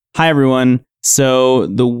Hi, everyone. So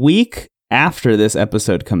the week after this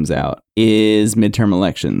episode comes out is midterm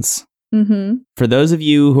elections. Mm-hmm. For those of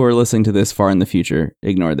you who are listening to this far in the future,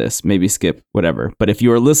 ignore this. Maybe skip, whatever. But if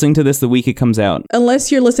you are listening to this the week it comes out.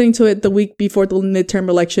 Unless you're listening to it the week before the midterm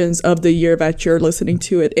elections of the year that you're listening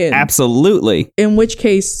to it in. Absolutely. In which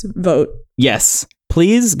case, vote. Yes.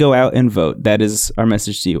 Please go out and vote. That is our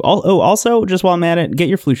message to you. Also, just while I'm at it, get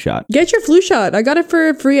your flu shot. Get your flu shot. I got it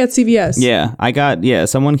for free at CVS. Yeah,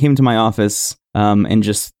 someone came to my office and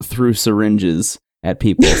just threw syringes at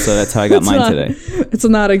people. So that's how I got mine today. It's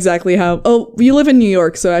not exactly how. Oh, you live in New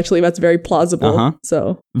York, so actually that's very plausible.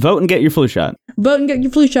 So vote and get your flu shot. Vote and get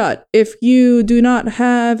your flu shot. If you do not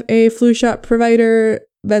have a flu shot provider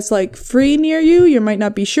that's like free near you, you might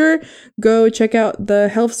not be sure, go check out the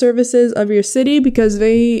health services of your city because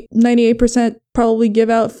they 98% probably give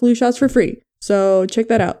out flu shots for free. So check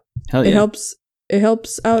that out. Hell yeah. It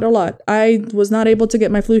helps out a lot. I was not able to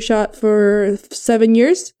get my flu shot for 7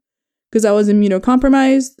 years because I was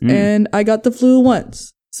immunocompromised and I got the flu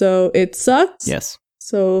once. So it sucks. Yes.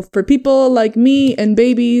 So for people like me and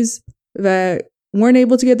babies that weren't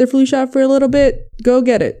able to get their flu shot for a little bit, go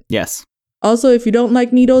get it. Yes. Also, if you don't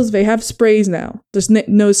like needles, they have sprays now. There's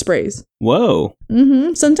nose sprays. Whoa.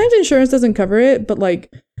 Mm-hmm. Sometimes insurance doesn't cover it, but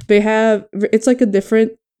like it's like a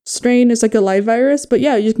different strain. It's like a live virus. But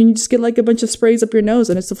yeah, you can just get like a bunch of sprays up your nose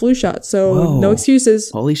and it's a flu shot. So Whoa. No excuses.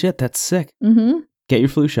 Holy shit, that's sick. Mm-hmm. Get your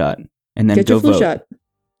flu shot and then get go your flu vote. shot.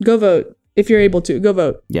 Go vote. If you're able to, go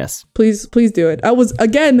vote. Yes. Please do it. I was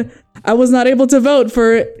not able to vote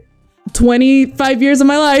for 25 years of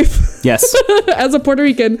my life. Yes. As a Puerto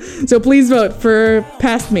Rican. So please vote for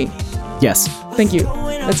past me. Yes. Thank you.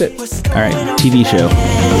 That's it. All right. TV show.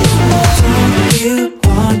 You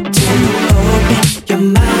want to open your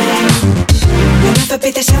mind. You'll never be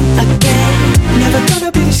the same again. Never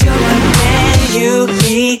gonna be the same again. You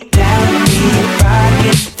need that beat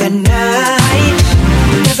rocking the night.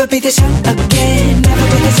 You'll never be the same again. Never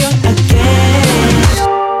be the same again.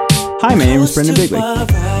 Hi, my name is Brendan Bigley.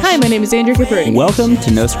 Hi, my name is Andrew Capri. Welcome to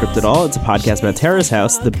No Script at All. It's a podcast about Terrace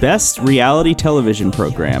House, the best reality television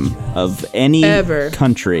program of any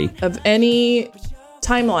country. Of any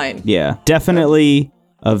timeline. Yeah, definitely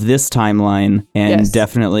of this timeline and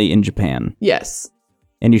definitely in Japan. Yes.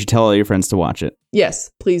 And you should tell all your friends to watch it. Yes,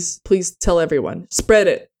 please tell everyone. Spread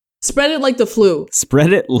it. Spread it like the flu.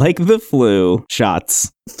 Spread it like the flu.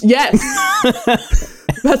 Shots. Yes.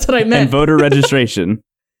 That's what I meant. And voter registration.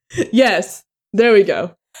 Yes. There we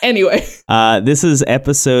go. Anyway. This is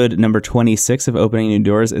episode number 26 of Opening New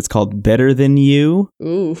Doors. It's called Better Than You.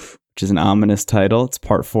 Oof. Which is an ominous title. It's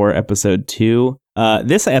part 4, episode 2.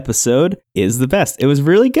 This episode is the best. It was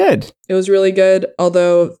really good. It was really good,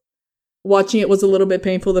 although watching it was a little bit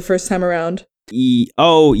painful the first time around.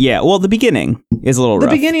 Oh, yeah. Well, the beginning is a little rough.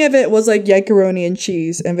 The beginning of it was like yikaroni and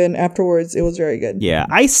cheese, and then afterwards it was very good. Yeah,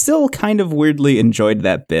 I still kind of weirdly enjoyed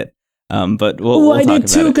that bit. But we'll I talk did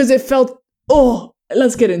too, because it felt,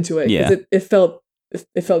 let's get into it. Yeah. It felt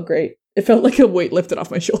great. It felt like a weight lifted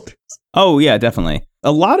off my shoulders. Oh, yeah, definitely.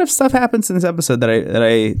 A lot of stuff happens in this episode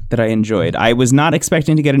that I enjoyed. I was not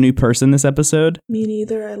expecting to get a new person this episode. Me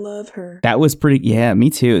neither. I love her. That was me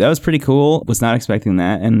too. That was pretty cool. Was not expecting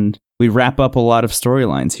that. And we wrap up a lot of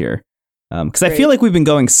storylines here. Because I feel like we've been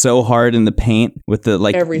going so hard in the paint with the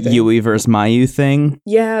like everything. Yui versus Mayu thing.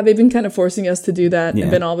 Yeah, they've been kind of forcing us to do that. Yeah.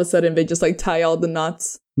 And then all of a sudden they just like tie all the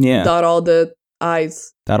knots. Yeah. Dot all the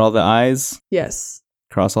I's. Dot all the I's. Yes.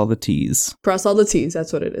 Cross all the T's. Cross all the T's.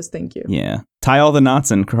 That's what it is. Thank you. Yeah. Tie all the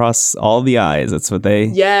knots and cross all the I's. That's what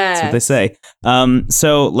they say.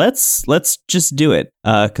 So let's just do it.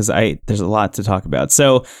 Because there's a lot to talk about.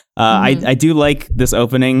 So I do like this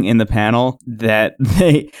opening in the panel that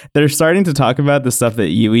they're starting to talk about the stuff that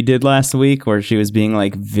Yui did last week where she was being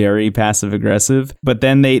like very passive aggressive. But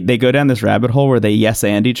then they go down this rabbit hole where they yes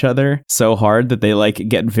and each other so hard that they like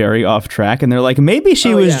get very off track. And they're like, maybe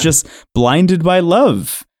she was just blinded by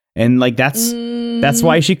love. And like that's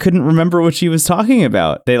why she couldn't remember what she was talking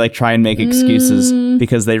about. They like try and make excuses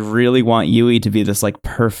because they really want Yui to be this like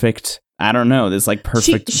perfect, I don't know, this like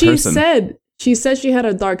perfect person. She said she had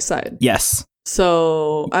a dark side. Yes.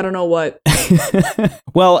 So I don't know what.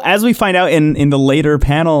 Well, as we find out in the later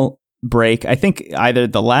panel break, I think either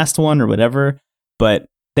the last one or whatever, but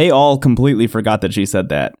they all completely forgot that she said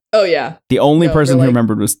that. Oh, yeah. The only person who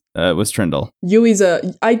remembered was Trindle. Yui's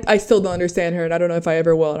I still don't understand her, and I don't know if I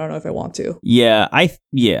ever will. I don't know if I want to. Yeah,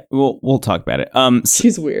 we'll talk about it.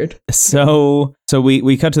 She's weird. So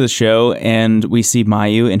we cut to the show, and we see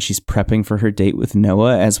Mayu, and she's prepping for her date with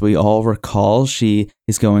Noah. As we all recall, she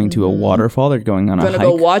is going to a waterfall. They're going on a hike. Gonna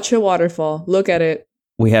go watch a waterfall. Look at it.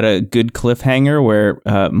 we had a good cliffhanger where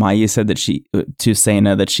Mayu said that to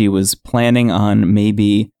Sena that she was planning on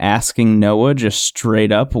maybe asking Noah just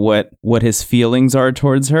straight up what his feelings are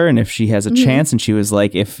towards her and if she has a chance. And she was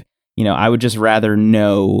like, if, I would just rather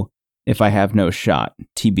know if I have no shot,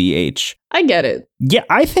 TBH. I get it. Yeah,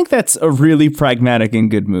 I think that's a really pragmatic and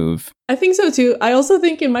good move. I think so too. I also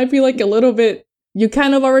think it might be like a little bit, you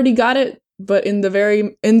kind of already got it, but in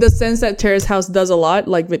the sense that Terrace House does a lot,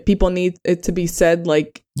 like people need it to be said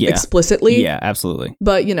like explicitly. Yeah, absolutely.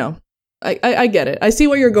 But I get it. I see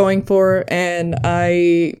what you're going for, and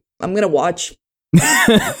I'm gonna watch.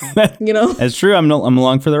 That's true. I'm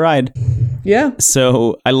along for the ride. Yeah.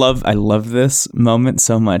 So I love this moment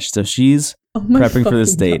so much. So she's prepping for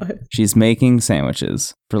this date. God. She's making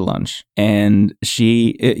sandwiches for lunch, and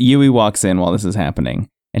Yui walks in while this is happening.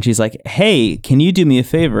 And she's like, hey, can you do me a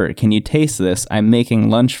favor? Can you taste this? I'm making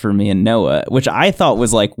lunch for me and Noah, which I thought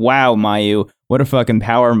was like, wow, Mayu, what a fucking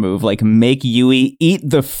power move. Like, make Yui eat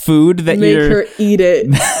the food that make her eat it.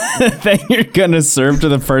 that you're going to serve to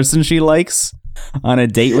the person she likes on a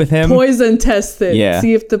date with him. Poison test it. Yeah.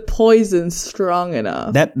 See if the poison's strong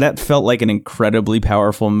enough. That felt like an incredibly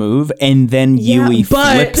powerful move. And then Yui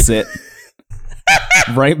flips it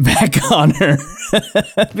right back on her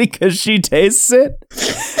because she tastes it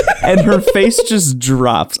and her face just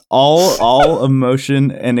drops. All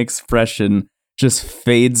emotion and expression just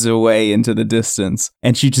fades away into the distance,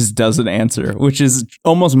 and she just doesn't answer, which is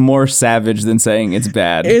almost more savage than saying it's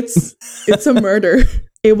bad. It's a murder.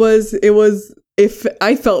 It was if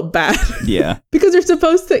I felt bad. Yeah. Because you're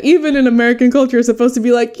supposed to, even in American culture, you're supposed to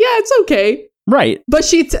be like, yeah, it's okay. Right. But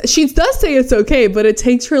she does say it's okay, but it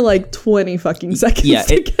takes her like 20 fucking seconds. Yeah,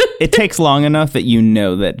 it takes long enough that you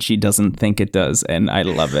know that she doesn't think it does, and I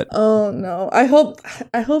love it. Oh no. I hope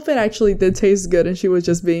it actually did taste good and she was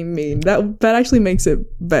just being mean. That actually makes it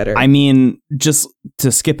better. I mean, just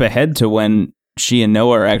to skip ahead to when she and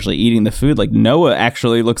Noah are actually eating the food, like Noah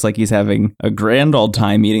actually looks like he's having a grand old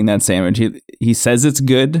time eating that sandwich. He says it's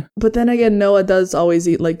good. But then again, Noah does always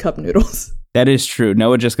eat like cup noodles. That is true.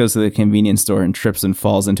 Noah just goes to the convenience store and trips and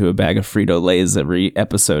falls into a bag of Frito-Lays every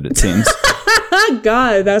episode, it seems.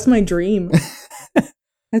 God, that's my dream. I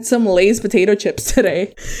had some Lay's potato chips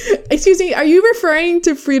today. Excuse me, are you referring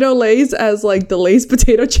to Frito-Lays as like the Lay's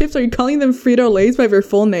potato chips? Are you calling them Frito-Lays by their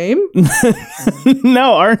full name?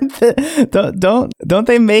 No, aren't they? Don't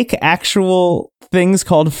they make actual things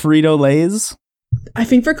called Frito-Lays? I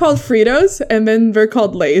think they're called Fritos, and then they're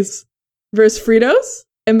called Lay's. There's Fritos,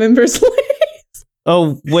 and then there's Lay's.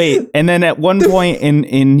 Oh, wait. And then at one point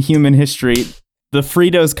in human history, the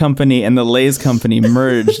Fritos company and the Lay's company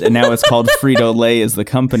merged, and now it's called Frito-Lay as the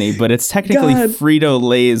company, but it's technically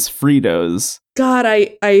Frito-Lay's Fritos. God,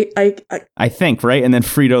 I think, right? And then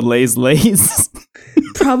Frito-Lay's Lays.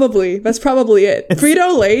 Probably. That's probably it.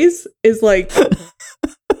 Frito-Lay's is like,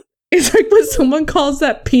 it's like when someone calls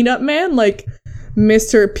that Peanut Man, like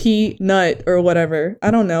Mr. Peanut or whatever.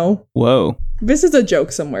 I don't know. Whoa. This is a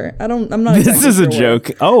joke somewhere. I'm not exactly This is sure a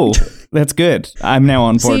joke. Oh, that's good. I'm now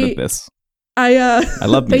on board with this. I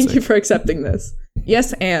love music. Thank you for accepting this.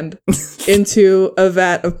 Yes, and into a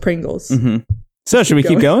vat of Pringles. Mm-hmm. So should we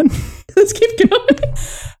keep going? Let's keep going.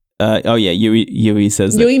 Oh yeah, Yui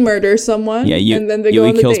says Yui murders someone. Yeah, and then they Yui go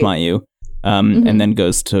on the kills date. Mayu, and then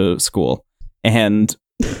goes to school. And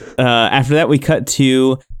after that, we cut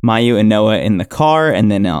to Mayu and Noah in the car,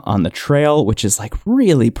 and then on the trail, which is like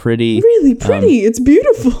really pretty. Really pretty. It's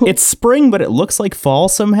beautiful. It's spring, but it looks like fall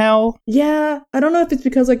somehow. Yeah, I don't know if it's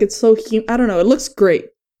because like it's so I don't know. It looks great.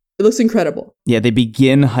 It looks incredible. Yeah, they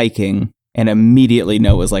begin hiking, and immediately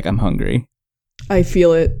Noah's like, "I'm hungry." I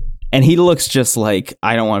feel it. And he looks just like,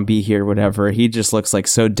 I don't want to be here, whatever. He just looks like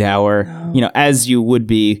so dour, as you would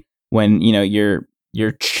be when,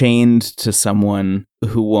 you're chained to someone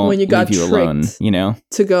who won't leave you alone,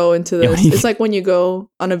 to go into this. It's like when you go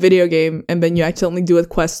on a video game and then you accidentally do a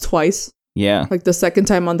quest twice. Yeah. Like the second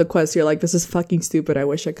time on the quest, you're like, this is fucking stupid. I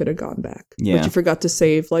wish I could have gone back. Yeah. But you forgot to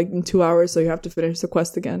save like in 2 hours, so you have to finish the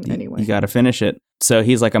quest again anyway. You got to finish it. So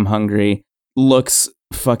he's like, I'm hungry. Looks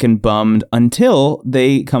fucking bummed until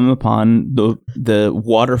they come upon the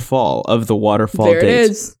waterfall of the waterfall date. There it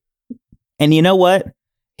is. And you know what?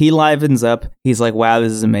 He livens up. He's like, wow,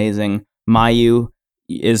 this is amazing. Mayu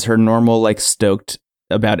is her normal, like, stoked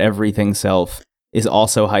about everything self, is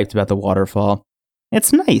also hyped about the waterfall.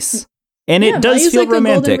 It's nice. And it does Mayu's feel like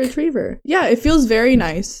romantic. A golden retriever. Yeah, it feels very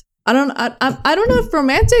nice. I don't know if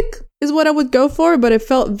romantic is what I would go for, but it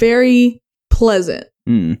felt very pleasant.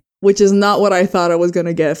 Which is not what I thought I was going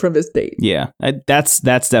to get from this date. Yeah, that's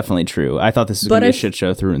definitely true. I thought this was going to be a shit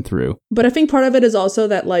show through and through. But I think part of it is also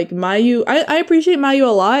that, like, Mayu, I appreciate Mayu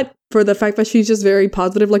a lot, for the fact that she's just very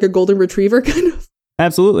positive, like a golden retriever kind of.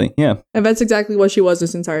 Absolutely, yeah. And that's exactly what she was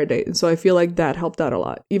this entire date. And so I feel like that helped out a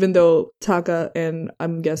lot, even though Taka and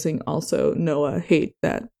I'm guessing also Noah hate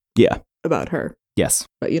that about her. Yes.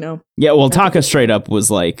 But, you know. Yeah, well, Taka straight up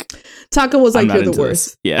was like... Taka was like, you're the worst.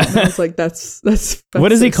 This. Yeah. And I was like, that's what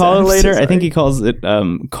does he call it later? I think he calls it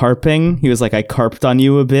carping. He was like, I carped on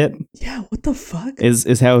you a bit. Yeah, what the fuck?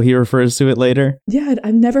 Is how he refers to it later. Yeah,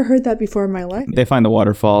 I've never heard that before in my life. They find the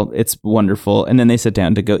waterfall. It's wonderful. And then they sit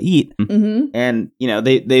down to go eat. Mm-hmm. And, you know,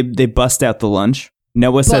 they bust out the lunch.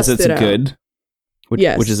 Noah says it's good.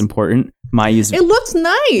 Which is important. Mayu's. It looks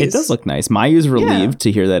nice. It does look nice. Mayu's relieved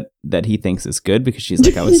to hear that he thinks it's good because she's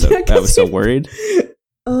like, I was so worried.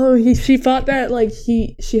 Oh, she thought that like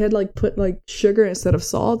she had like put like sugar instead of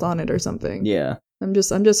salt on it or something. Yeah. I'm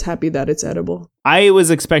just happy that it's edible. I was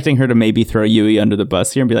expecting her to maybe throw Yui under the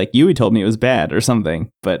bus here and be like, Yui told me it was bad or something,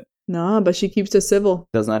 but nah, but she keeps it civil.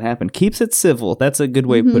 Does not happen. Keeps it civil. That's a good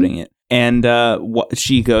way of putting it. And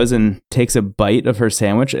she goes and takes a bite of her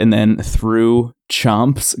sandwich and then through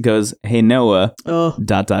chomps goes, hey, Noah, ...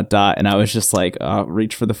 And I was just like,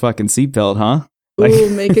 reach for the fucking seatbelt, huh? Like, ooh,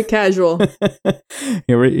 make it casual.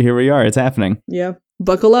 Here we are. It's happening. Yeah.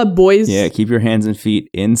 Buckle up, boys. Yeah, keep your hands and feet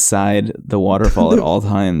inside the waterfall at all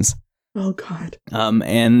times. Oh, God.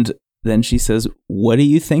 And then she says, what do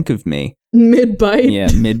you think of me? Mid-bite? Yeah,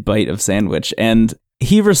 mid-bite of sandwich. And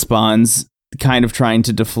he responds, kind of trying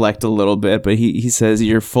to deflect a little bit, but he says,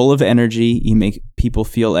 you're full of energy. You make people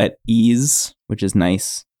feel at ease, which is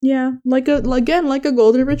nice. Yeah, like a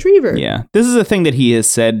golden retriever. Yeah, this is a thing that he has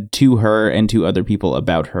said to her and to other people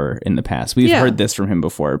about her in the past. We've heard this from him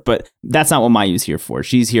before, but that's not what Mayu's here for.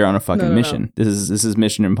 She's here on a fucking mission. No. This is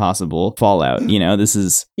Mission Impossible Fallout. You know, this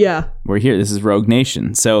is we're here. This is Rogue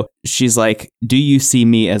Nation. So she's like, do you see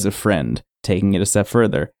me as a friend? Taking it a step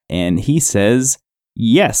further, and he says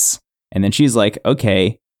yes. And then she's like,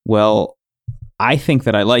 okay, well, I think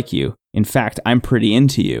that I like you. In fact, I'm pretty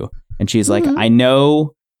into you. And she's like, I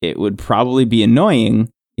know it would probably be annoying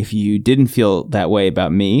if you didn't feel that way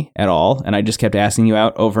about me at all. And I just kept asking you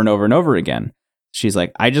out over and over and over again. She's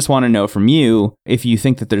like, I just want to know from you if you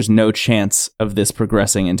think that there's no chance of this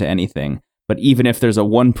progressing into anything. But even if there's a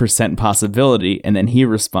 1% possibility, and then he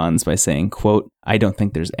responds by saying, quote, I don't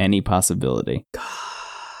think there's any possibility.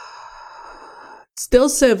 Still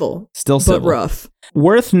civil. But rough.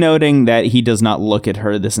 Worth noting that he does not look at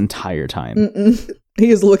her this entire time.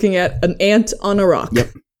 He is looking at an ant on a rock. Yep.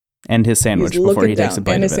 And his sandwich before he takes a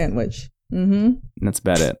bite of it. And his sandwich. Mm-hmm. And that's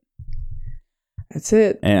about it. That's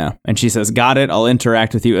it. Yeah. And she says, got it. I'll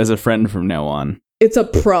interact with you as a friend from now on. It's a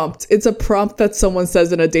prompt. It's a prompt that someone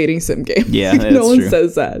says in a dating sim game. Yeah, no one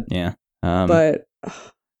says that. Yeah. But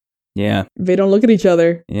yeah, they don't look at each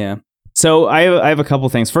other. Yeah. So I have a couple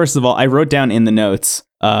things. First of all, I wrote down in the notes,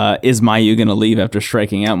 is Mayu going to leave after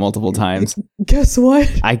striking out multiple times? Guess what?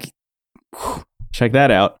 Check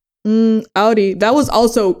that out. Audi. That was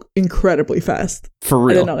also incredibly fast. For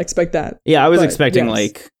real. I did not expect that. Yeah, I was expecting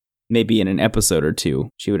like maybe in an episode or two,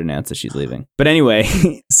 she would announce that she's leaving. But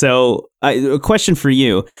anyway, so a question for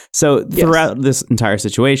you. So throughout this entire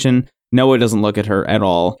situation, Noah doesn't look at her at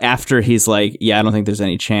all. After he's like, yeah, I don't think there's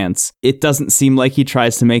any chance. It doesn't seem like he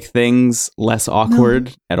tries to make things less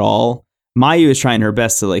awkward at all. Mayu is trying her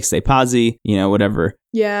best to like stay posy, you know, whatever.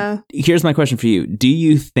 Yeah. Here's my question for you. Do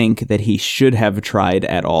you think that he should have tried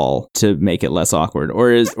at all to make it less awkward?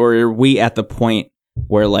 Or are we at the point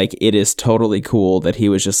where like it is totally cool that he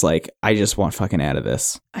was just like, I just want fucking out of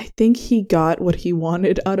this? I think he got what he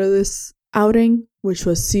wanted out of this outing, which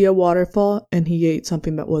was see a waterfall, and he ate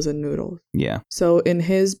something that wasn't noodles. Yeah. So in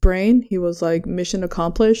his brain, he was like, mission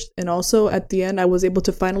accomplished. And also at the end, I was able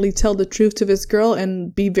to finally tell the truth to this girl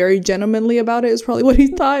and be very gentlemanly about it, is probably what he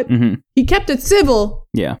thought. Mm-hmm. He kept it civil.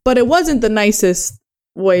 Yeah. But it wasn't the nicest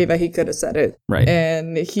way that he could have said it. Right.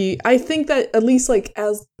 And I think that at least like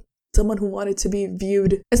as someone who wanted to be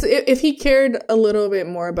viewed, if he cared a little bit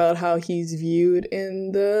more about how he's viewed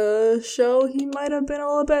in the show, he might have been a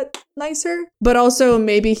little bit nicer. But also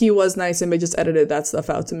maybe he was nice and they just edited that stuff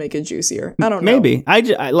out to make it juicier. I don't know. Maybe.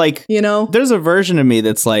 I like, you know, there's a version of me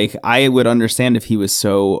that's like, I would understand if he was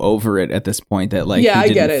so over it at this point that like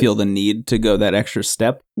he didn't feel the need to go that extra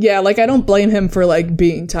step. Yeah, like I don't blame him for like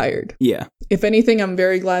being tired. Yeah. If anything, I'm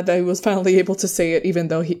very glad that he was finally able to say it, even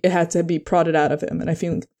though it had to be prodded out of him. And I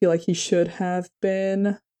feel like he should have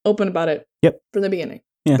been open about it from the beginning.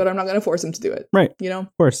 Yeah. But I'm not going to force him to do it. Right. You know?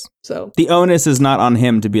 Of course. So the onus is not on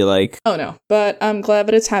him to be like... Oh, no. But I'm glad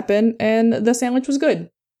that it's happened, and the sandwich was good.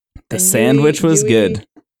 The sandwich was good.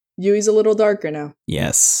 Yui's a little darker now.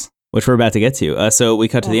 Yes. Which we're about to get to. So we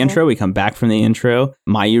cut to the intro. We come back from the intro.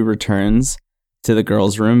 Mayu returns. to the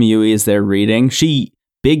girls' room. Yui is there reading. She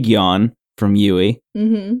big yawn from Yui,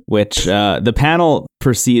 which the panel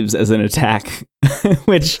perceives as an attack,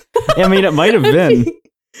 which, I mean, it might have been.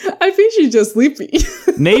 I think she's just sleepy.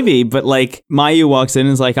 Maybe, but like Mayu walks in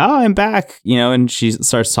and is like, "Oh, I'm back," you know, and she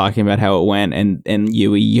starts talking about how it went, and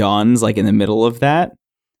Yui yawns like in the middle of that,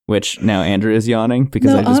 which now Andrew is yawning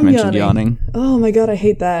because I just mentioned yawning. Oh my god, I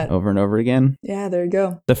hate that. Over and over again. Yeah, there you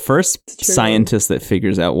go. The first scientist that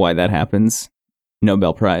figures out why that happens,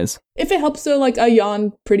 Nobel Prize. If it helps, though, like I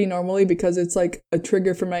yawn pretty normally because it's like a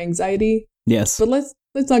trigger for my anxiety. Yes. But let's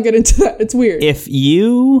not get into that. It's weird. If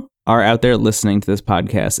you are out there listening to this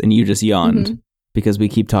podcast and you just yawned because we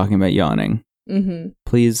keep talking about yawning,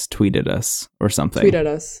 please tweet at us or something. Tweet at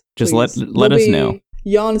us. Just let us know.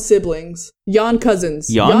 Yawn siblings. Yawn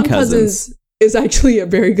cousins. Yawn cousins is actually a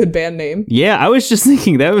very good band name. Yeah, I was just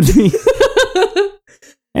thinking that would be...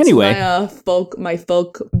 Anyway. My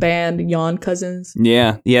folk band, Yawn Cousins.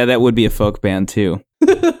 Yeah, that would be a folk band too.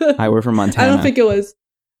 Hi, we're from Montana. I don't think it was.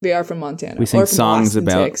 They are from Montana. We sing songs Austin,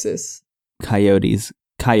 about Texas. Coyotes.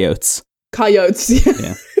 Coyotes.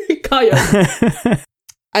 Yeah. Coyotes.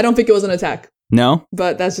 I don't think it was an attack. No?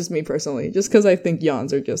 But that's just me personally. Just because I think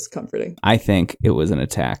yawns are just comforting. I think it was an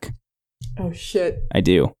attack. Oh, shit. I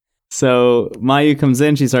do. So Mayu comes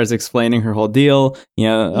in, she starts explaining her whole deal. You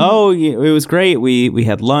know, it was great. We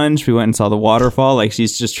had lunch, we went and saw the waterfall. Like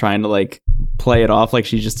she's just trying to like play it off like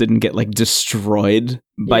she just didn't get like destroyed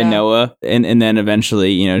by Noah. And then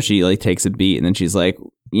eventually, you know, she like takes a beat and then she's like,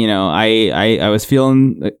 you know, I was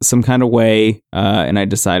feeling some kind of way, and I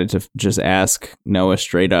decided to just ask Noah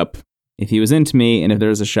straight up if he was into me and if there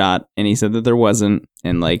was a shot, and he said that there wasn't,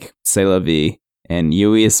 and like, c'est la vie. And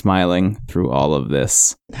Yui is smiling through all of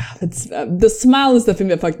this. The smile is the thing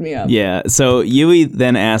that fucked me up. Yeah. So Yui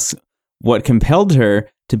then asks what compelled her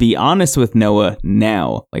to be honest with Noah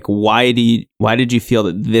now. Like, why did you feel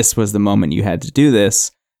that this was the moment you had to do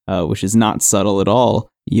this? Which is not subtle at all,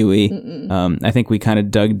 Yui. I think we kind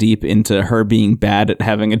of dug deep into her being bad at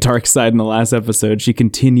having a dark side in the last episode. She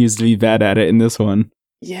continues to be bad at it in this one.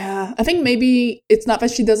 Yeah, I think maybe it's not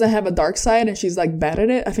that she doesn't have a dark side and she's like bad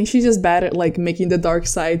at it. I think she's just bad at like making the dark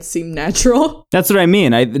side seem natural. That's what I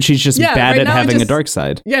mean. She's just bad at having a dark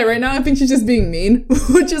side. Yeah, right now I think she's just being mean,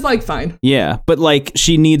 which is like fine. Yeah, but like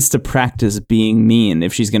she needs to practice being mean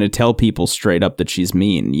if she's going to tell people straight up that she's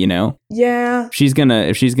mean, you know? Yeah. If she's going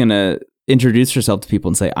to introduce herself to people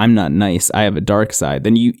and say, I'm not nice, I have a dark side,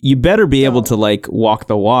 then you better be able to like walk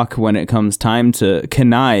the walk when it comes time to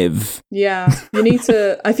connive. Yeah, you need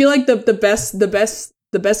to. I feel like the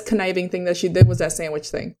best conniving thing that she did was that sandwich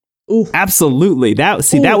thing. Ooh, absolutely. That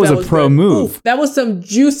was a pro move. Ooh, that was some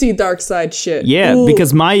juicy dark side shit. Yeah,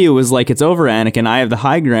 because Mayu was like, it's over, Anakin, I have the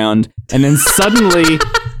high ground, and then suddenly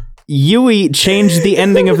Yui changed the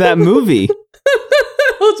ending of that movie.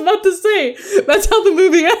 I was about to say, that's how the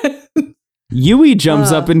movie ends. Yui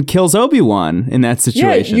jumps up and kills Obi-Wan in that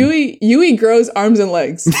situation. Yeah, Yui grows arms and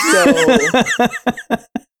legs. So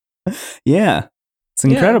yeah, it's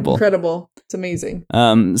incredible. Yeah, incredible. It's amazing.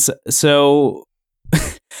 So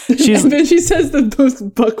she's and then she says the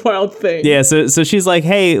most buck wild thing. Yeah, so she's like,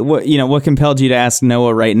 "Hey, what compelled you to ask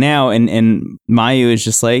Noah right now?" And Mayu is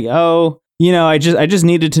just like, "Oh, you know, I just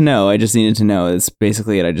needed to know. I just needed to know. It's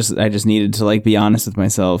basically it. I just needed to like be honest with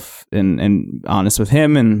myself and honest with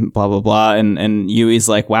him and blah blah blah." And Yui's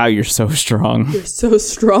like, "Wow, you're so strong. You're so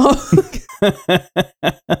strong."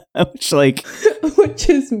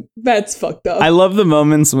 That's fucked up. I love the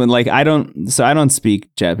moments when like I don't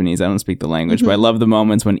speak Japanese. I don't speak the language, but I love the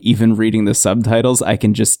moments when even reading the subtitles, I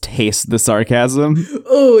can just taste the sarcasm.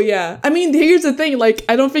 Oh yeah. I mean, here's the thing. Like,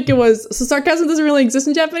 I don't think it was sarcasm doesn't really exist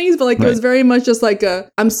in Japanese, but like it was very much just like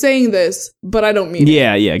I'm saying this, but I don't mean it.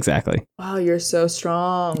 Yeah, exactly. Wow, you're so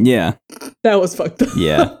strong. Yeah. That was fucked up.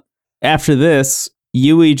 Yeah. After this,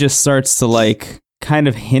 Yui just starts to like kind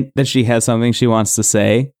of hint that she has something she wants to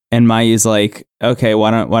say. And Mayu's like, okay,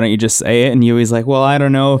 why don't you just say it? And Yui's like, well, I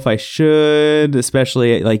don't know if I should,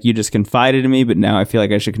 especially like you just confided in me, but now I feel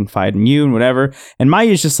like I should confide in you and whatever. And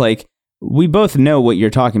Mayu's just like, we both know what you're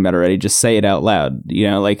talking about already. Just say it out loud. You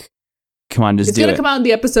know, like, come on, just do it. It's going to come out in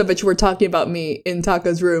the episode that you were talking about me in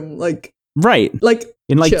Taka's room. Like, right. Like,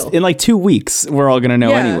 in 2 weeks, we're all going to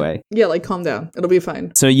know anyway. Yeah, like, calm down. It'll be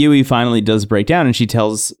fine. So Yui finally does break down and she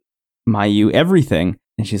tells Mayu everything.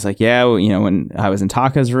 And she's like, yeah, well, you know, when I was in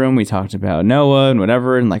Taka's room, we talked about Noah and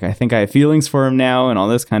whatever. And like, I think I have feelings for him now and all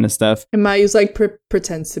this kind of stuff. And Mayu's like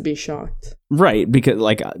pretends to be shocked. Right. Because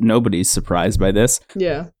like nobody's surprised by this.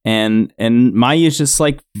 Yeah. And Mayu's just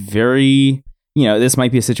like very, you know, this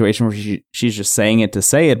might be a situation where she's just saying it to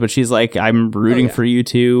say it. But she's like, I'm rooting for you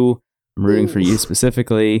too. I'm rooting for you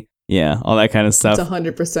specifically. Yeah, all that kind of stuff. It's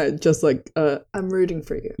 100% just like, I'm rooting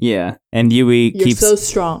for you. Yeah, and Yui You're so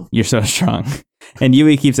strong. You're so strong. And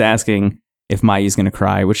Yui keeps asking if Mayu's gonna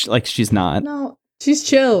cry, which, like, she's not. No, she's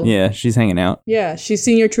chill. Yeah, she's hanging out. Yeah, she's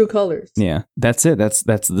seeing your true colors. Yeah, that's it. That's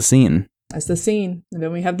the scene. That's the scene. And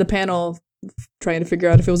then we have the panel trying to figure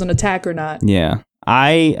out if it was an attack or not. Yeah.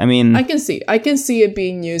 I mean, I can see it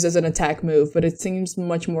being used as an attack move, but it seems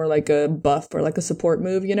much more like a buff or like a support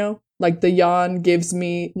move, you know? Like the yawn gives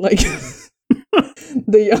me like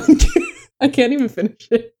the yawn I can't even finish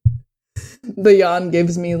it. The yawn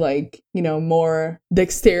gives me like, you know, more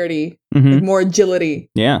dexterity, like more agility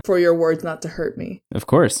for your words not to hurt me. Of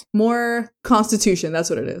course. More constitution, that's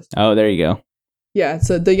what it is. Oh, there you go. Yeah,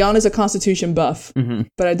 so the yawn is a constitution buff,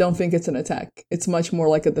 but I don't think it's an attack. It's much more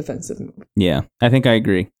like a defensive move. Yeah, I think I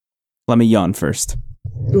agree. Let me yawn first.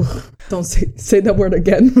 Ooh, don't say that word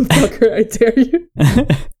again, fucker, I dare you.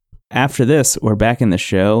 After this, we're back in the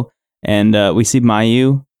show, and we see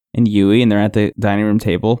Mayu and Yui, and they're at the dining room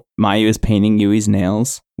table. Mayu is painting Yui's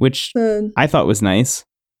nails, which I thought was nice.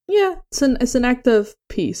 Yeah, it's an act of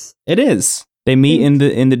peace. It is. They meet in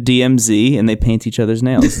the DMZ and they paint each other's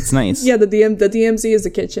nails. It's nice. Yeah, the DMZ is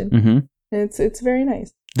the kitchen. And it's very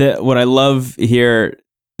nice. What I love here,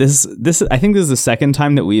 this I think this is the second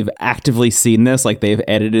time that we've actively seen this. Like, they've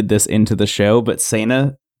edited this into the show, but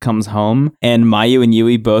Sena comes home and Mayu and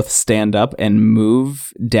Yui both stand up and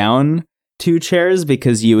move down 2 chairs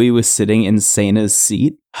because Yui was sitting in Sena's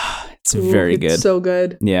seat. It's very good. So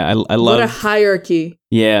good. Yeah, I love. What a hierarchy.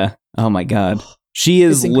 Yeah. Oh my God. She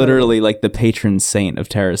is literally like the patron saint of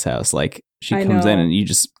Terrace House. Like, she comes in and you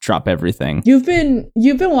just drop everything. You've been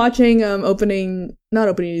watching not opening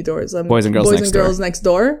new doors. Boys and Girls Next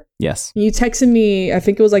Door. Yes. You texted me, I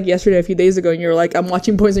think it was like yesterday, a few days ago, and you were like, I'm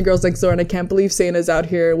watching Boys and Girls Next Door, and I can't believe Sena's out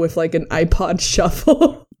here with like an iPod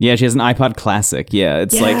shuffle. Yeah, she has an iPod Classic. Yeah,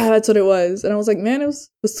 it's like, that's what it was. And I was like, man, it was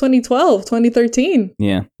 2012, 2013.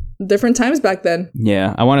 Yeah. Different times back then.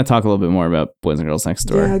 Yeah, I want to talk a little bit more about Boys and Girls Next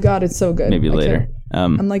Door. Yeah, God, it's so good. Maybe later.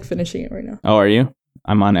 I'm like finishing it right now. Oh, are you?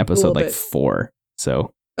 I'm on episode like 4,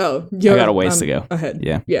 so I got a ways to go. Ahead.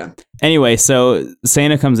 Yeah. Anyway, so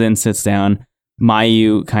Sena comes in, sits down.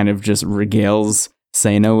 Mayu kind of just regales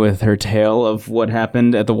Sena with her tale of what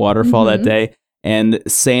happened at the waterfall that day, and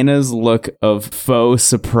Sena's look of faux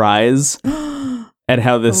surprise at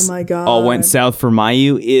how this all went south for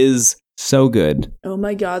Mayu is so good. Oh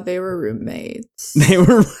my God, they were roommates. They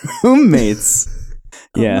were roommates.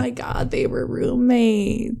 Yeah. Oh my God, they were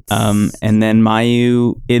roommates. And then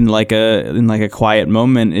Mayu in like a quiet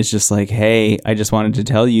moment is just like, hey, I just wanted to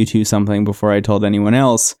tell you 2 something before I told anyone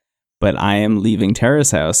else, but I am leaving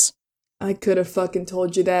Terrace House. I could have fucking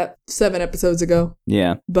told you that 7 episodes ago.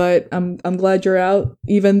 Yeah. But I'm glad you're out,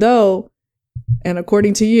 even though, and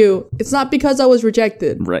according to you, it's not because I was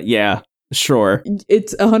rejected. Right. Yeah. Sure.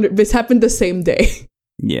 It's 100. This happened the same day.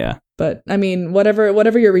 Yeah. But I mean,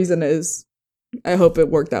 whatever your reason is, I hope it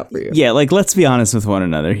worked out for you. Yeah, like, let's be honest with one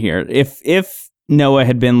another here. If Noah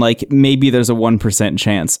had been like, maybe there's a 1%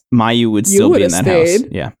 chance, Mayu would still be in that house.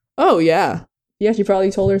 Yeah. Oh, yeah. Yeah, she probably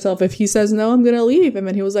told herself, if he says no, I'm going to leave. And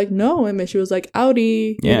then he was like, no. And then she was like,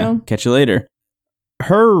 outie. Yeah, you know? Catch you later.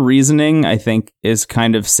 Her reasoning, I think, is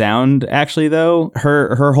kind of sound, actually, though.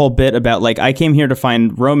 Her whole bit about, like, I came here to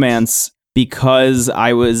find romance because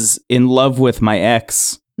I was in love with my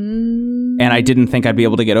ex. And I didn't think I'd be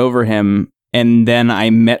able to get over him. And then I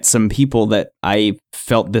met some people that I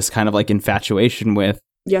felt this kind of like infatuation with.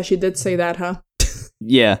 Yeah, she did say that, huh?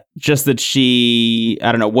 Yeah, just that she,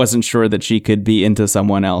 I don't know, wasn't sure that she could be into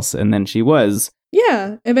someone else. And then she was.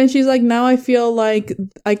 Yeah. And then she's like, now I feel like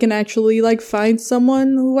I can actually like find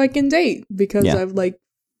someone who I can date because I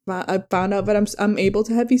found out that I'm able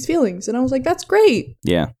to have these feelings. And I was like, that's great.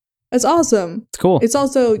 Yeah. That's awesome. It's cool. It's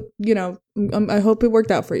also, you know, I hope it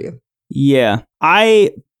worked out for you. Yeah.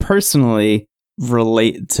 I personally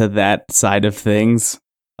relate to that side of things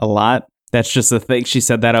a lot. That's just the thing. She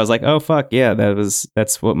said that. I was like, oh, fuck. Yeah,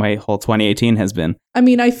 that's what my whole 2018 has been. I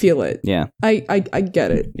mean, I feel it. Yeah. I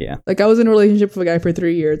get it. Yeah. Like, I was in a relationship with a guy for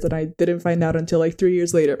 3 years and I didn't find out until like 3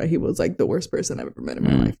 years later that he was like the worst person I've ever met in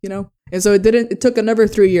my life, you know? And so it took another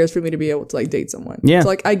 3 years for me to be able to like date someone. Yeah. So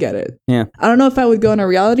like, I get it. Yeah. I don't know if I would go on a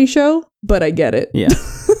reality show, but I get it. Yeah.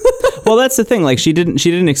 Well, that's the thing. Like, she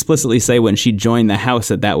didn't explicitly say when she joined the house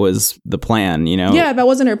that was the plan, you know? Yeah, that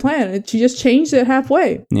wasn't her plan. She just changed it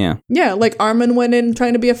halfway. Yeah. Yeah, like Armin went in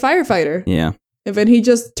trying to be a firefighter. Yeah. And then he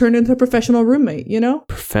just turned into a professional roommate, you know?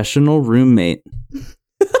 Professional roommate.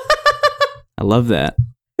 I love that.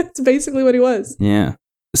 That's basically what he was. Yeah.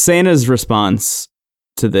 Sena's response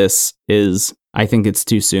to this is, I think it's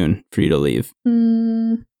too soon for you to leave.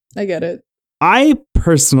 I get it. I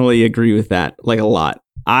personally agree with that, like, a lot.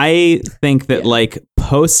 I think that, like,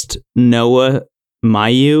 post Noah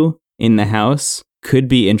Mayu in the house could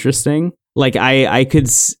be interesting. Like, I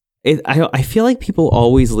feel like people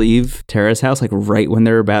always leave Tara's house, like, right when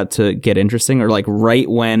they're about to get interesting, or, like, right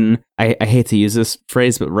when, I hate to use this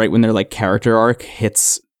phrase, but right when their, like, character arc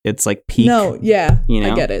hits its, like, peak. No, yeah, you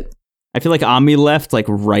know? I get it. I feel like Ami left, like,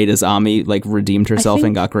 right as Ami, like, redeemed herself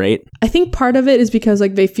and got great. I think part of it is because,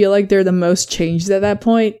 like, they feel like they're the most changed at that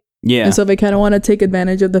point. Yeah. And so they kind of want to take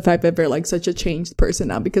advantage of the fact that they're, like, such a changed person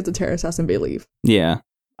now because the Tara assassin they leave. Yeah.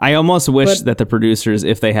 I almost wish that the producers,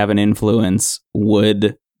 if they have an influence,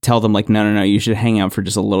 would tell them, like, no, you should hang out for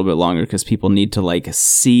just a little bit longer because people need to, like,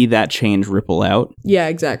 see that change ripple out. Yeah,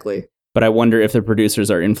 exactly. But I wonder if the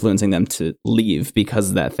producers are influencing them to leave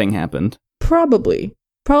because that thing happened. Probably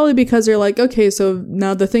because they're like, okay, so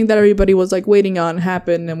now the thing that everybody was, like, waiting on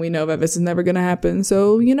happened, and we know that this is never gonna happen,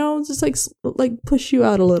 so, you know, just like push you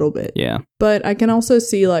out a little bit. Yeah. But I can also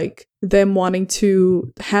see, like, them wanting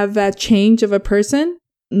to have that change of a person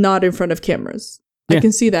not in front of cameras. Yeah. I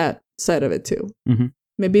can see that side of it too. Mm-hmm.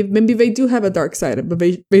 Maybe they do have a dark side, but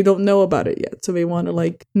they don't know about it yet, so they want to,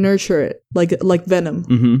 like, nurture it like Venom.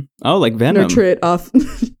 Mm-hmm. Oh, like Venom. Nurture it off.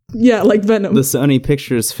 Yeah, like Venom. The Sony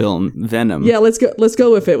Pictures film Venom. Yeah, let's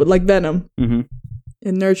go with it, with, like, Venom. Mm-hmm.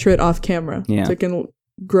 And nurture it off camera. Yeah. So it can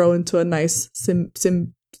grow into a nice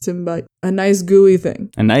a nice gooey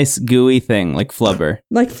thing. A nice gooey thing, like Flubber.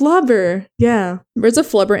 Like Flubber, yeah. There's a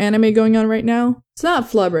Flubber anime going on right now. It's not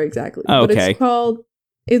Flubber exactly. Oh, okay. But it's called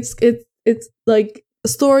it's like a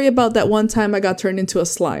story about that one time I got turned into a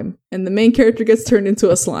slime. And the main character gets turned into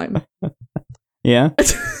a slime. Yeah.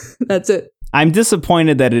 That's it. I'm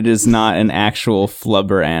disappointed that it is not an actual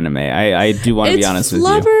Flubber anime. I do want to be honest with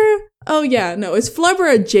you. Oh, yeah. No, it's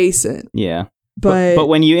Flubber adjacent. Yeah. But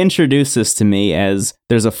when you introduce this to me as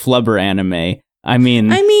there's a Flubber anime, I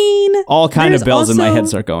mean all kind of bells in my head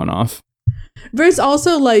start going off. There's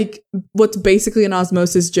also, like, what's basically an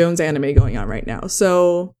Osmosis Jones anime going on right now.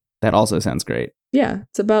 So that also sounds great. Yeah.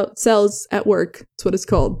 It's about cells at work. That's what it's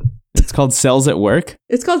called. It's called Cells at Work?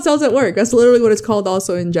 It's called Cells at Work. That's literally what it's called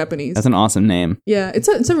also in Japanese. That's an awesome name. Yeah, it's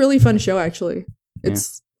a really fun show, actually.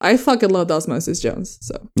 I fucking loved Osmosis Jones,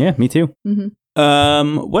 so. Yeah, me too.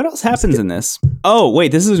 Mm-hmm. What else happens in this? Oh,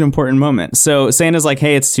 wait, this is an important moment. So Santa's like,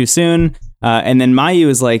 hey, it's too soon. And then Mayu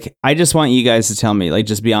is like, I just want you guys to tell me, like,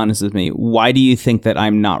 just be honest with me. Why do you think that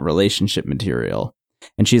I'm not relationship material?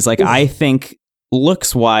 And she's like, I think...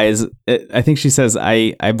 looks wise, I think she says,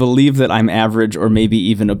 I believe that I'm average or maybe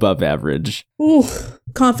even above average. Ooh,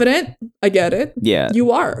 confident. I get it. Yeah.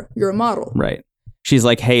 You are. You're a model. Right. She's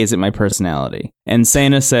like, hey, is it my personality? And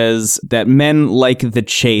Sana says that men like the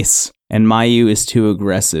chase and Mayu is too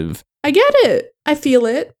aggressive. I get it. I feel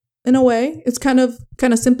it in a way. It's kind of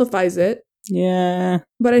simplifies it. Yeah.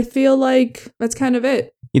 But I feel like that's kind of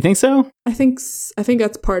it. You think so? I think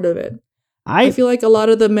that's part of it. I feel like a lot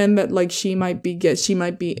of the men that, like, she might be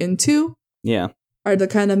into, yeah, are the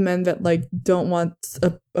kind of men that, like, don't want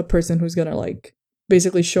a person who's gonna, like,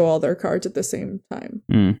 basically show all their cards at the same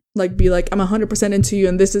time. Like, be like, I'm 100% into you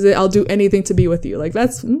and this is it. I'll do anything to be with you. Like,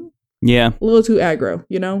 that's yeah, a little too aggro,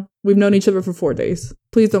 you know? We've known each other for 4 days.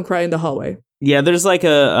 Please don't cry in the hallway. Yeah, there's like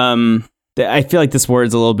I feel like this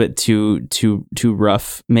word's a little bit too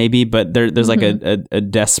rough, maybe, but there's like a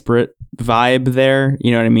desperate vibe there.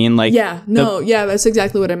 You know what I mean? Like, that's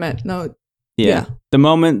exactly what I meant. No, yeah. The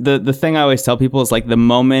moment, the thing I always tell people is, like, the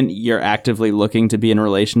moment you're actively looking to be in a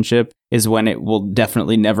relationship is when it will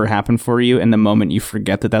definitely never happen for you, and the moment you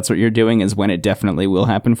forget that that's what you're doing is when it definitely will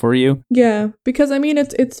happen for you. Yeah, because I mean,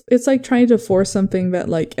 it's like trying to force something that,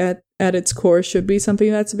 like, at its core should be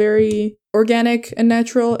something that's very organic and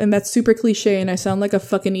natural, and that's super cliche, and I sound like a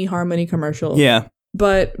fucking eHarmony commercial. Yeah.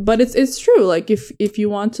 But it's true. Like, if you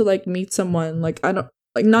want to, like, meet someone, like, I don't,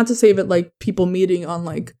 like, not to say that, like, people meeting on,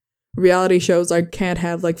 like, reality shows, like, can't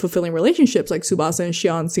have, like, fulfilling relationships. Like, Tsubasa and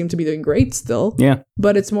Shion seem to be doing great still. Yeah.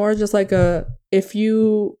 But it's more just like if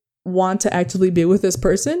you want to actively be with this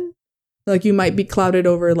person, like, you might be clouded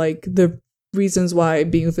over, like, the reasons why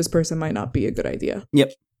being with this person might not be a good idea.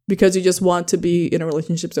 Yep. Because you just want to be in a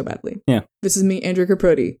relationship so badly. Yeah. This is me, Andrew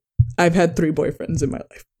Caprodi. I've had 3 boyfriends in my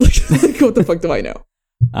life. Like, what the fuck do I know?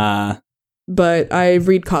 But I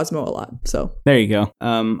read Cosmo a lot, so. There you go.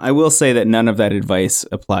 I will say that none of that advice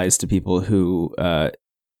applies to people who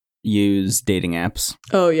use dating apps.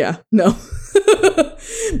 Oh, yeah. No.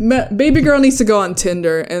 Baby girl needs to go on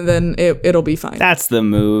Tinder, and then it'll be fine. That's the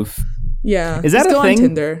move. Yeah. Is that a thing on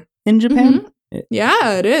Tinder in Japan? Mm-hmm.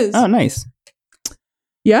 Yeah, it is. Oh, nice.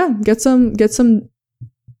 Yeah, get some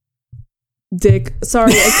dick.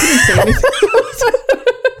 Sorry, I couldn't say anything.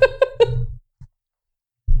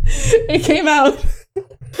 It came out.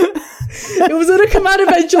 It was going to come out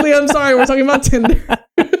eventually. I'm sorry. We're talking about Tinder.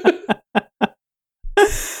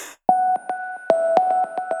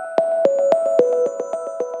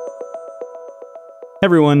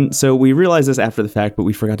 Everyone, so we realized this after the fact, but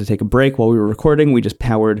we forgot to take a break while we were recording. We just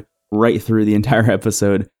powered right through the entire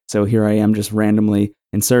episode. So here I am just randomly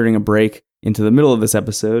inserting a break into the middle of this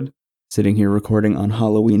episode, sitting here recording on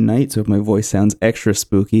Halloween night. So if my voice sounds extra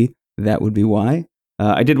spooky, that would be why.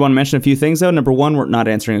 I did want to mention a few things, though. Number one, we're not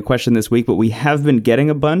answering a question this week, but we have been getting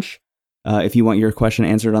a bunch. If you want your question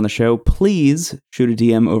answered on the show, please shoot a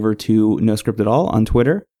DM over to No Script at All on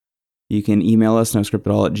Twitter. You can email us,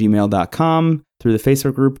 noscriptatall@gmail.com, through the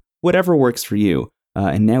Facebook group, whatever works for you.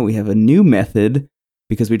 And now we have a new method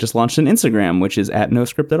because we just launched an Instagram, which is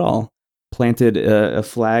 @NoScriptAtAll. Planted a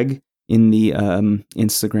flag in the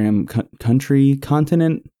Instagram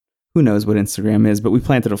continent. Who knows what Instagram is, but we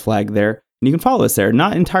planted a flag there. And you can follow us there.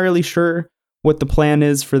 Not entirely sure what the plan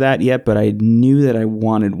is for that yet, but I knew that I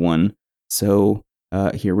wanted one. So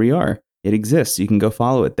here we are. It exists. You can go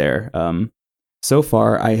follow it there. So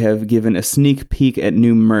far, I have given a sneak peek at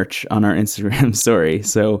new merch on our Instagram story,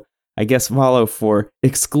 so I guess follow for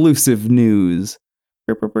exclusive news.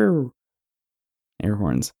 Air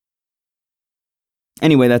horns.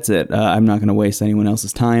 Anyway, that's it. I'm not going to waste anyone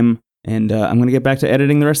else's time, and I'm going to get back to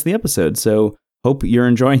editing the rest of the episode, so hope you're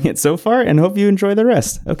enjoying it so far, and hope you enjoy the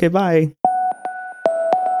rest. Okay, bye.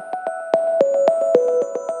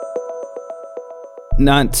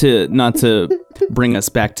 Not to bring us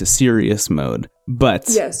back to serious mode, but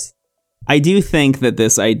yes, I do think that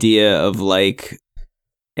this idea of like,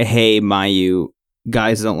 hey, Mayu,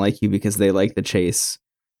 guys don't like you because they like the chase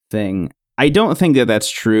thing. I don't think that that's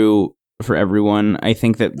true for everyone. I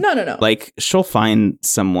think that no. Like she'll find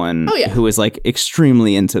someone Oh, yeah. who is like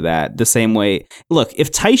extremely into that the same way. Look,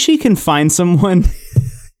 if Taishi can find someone,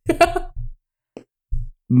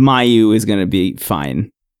 Mayu is going to be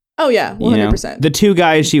fine. Oh, yeah, 100%. The two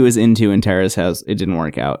guys she was into in Terrace House, it didn't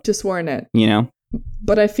work out. Just weren't it. You know?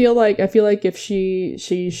 But I feel like if she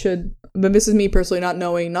should, but this is me personally not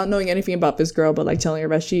knowing anything about this girl, but like telling her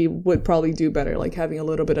that she would probably do better, like having a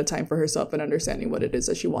little bit of time for herself and understanding what it is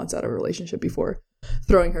that she wants out of a relationship before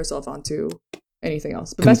throwing herself onto anything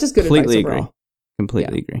else. But that's just good advice overall.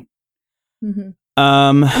 Completely agree. Mm-hmm.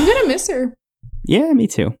 I'm gonna miss her. Yeah, me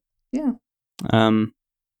too. Yeah.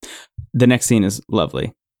 The next scene is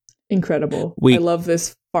lovely. Incredible. I love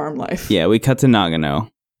this farm life. Yeah, we cut to Nagano,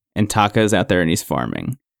 and Taka is out there and he's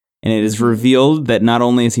farming. And it is revealed that not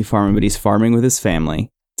only is he farming, but he's farming with his family.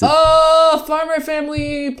 Farmer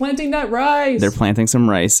family planting that rice. They're planting some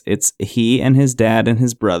rice. It's he and his dad and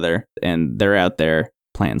his brother, and they're out there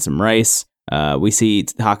planting some rice. We see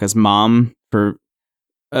Taka's mom for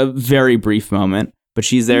a very brief moment, but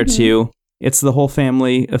she's there too. It's the whole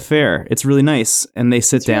family affair. It's really nice. And they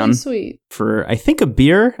sit down sweet. For, I think, a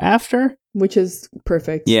beer after. Which is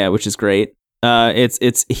perfect. Yeah, which is great.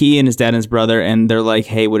 It's he and his dad and his brother, and they're like,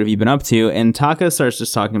 hey, what have you been up to? And Taka starts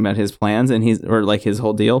just talking about his plans and his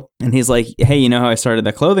whole deal. And he's like, hey, you know how I started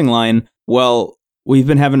that clothing line? Well, we've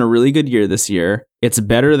been having a really good year this year. It's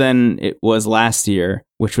better than it was last year,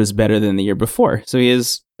 which was better than the year before. So he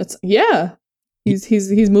is.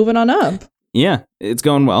 He's moving on up. Yeah, it's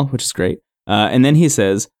going well, which is great. And then he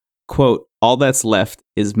says, quote, all that's left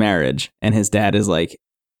is marriage. And his dad is like,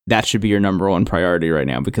 that should be your number one priority right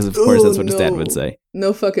now, because of course that's what his dad would say.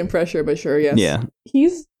 No fucking pressure, but sure, yes. Yeah.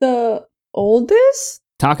 He's the oldest?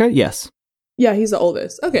 Taka? Yes. Yeah, he's the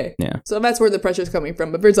oldest. Okay. Yeah. So that's where the pressure's coming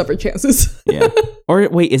from, but there's upper chances. Yeah. Or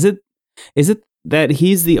wait, is it that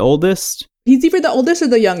he's the oldest? He's either the oldest or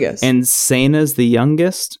the youngest. And Seina's the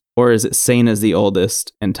youngest? Or is it Seina's the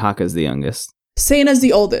oldest and Taka's the youngest? Seina's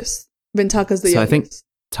the oldest. Then Taka's the youngest. I think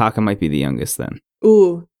Taka might be the youngest then.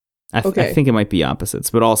 Ooh. I think it might be opposites,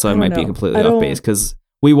 but also I might be completely off base because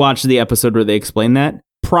we watched the episode where they explained that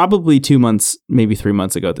probably 2 months, maybe 3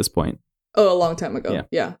 months ago at this point. Oh, a long time ago.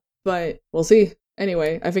 Yeah. But we'll see.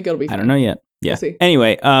 Anyway, I think it'll be fine. I don't know yet. Yeah. We'll see.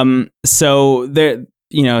 Anyway, so there,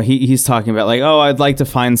 he's talking about like, oh, I'd like to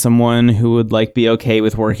find someone who would like be okay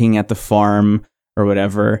with working at the farm or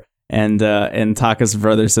whatever. And Taka's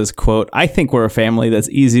brother says, quote, I think we're a family that's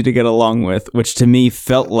easy to get along with, which to me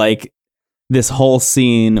felt like this whole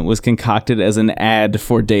scene was concocted as an ad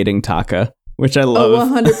for dating Taka, which I love.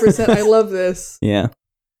 Oh, 100%. I love this. Yeah.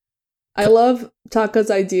 I love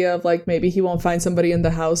Taka's idea of like, maybe he won't find somebody in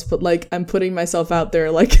the house, but like, I'm putting myself out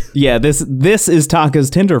there. Like, yeah, this is Taka's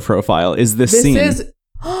Tinder profile, is this scene.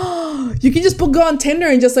 You can just go on Tinder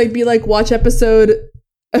and just like be like, watch episode.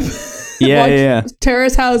 Yeah.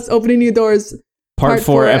 Terrace House, Opening New Doors. Part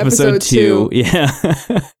 4, episode 2. Yeah.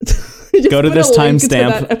 Go to this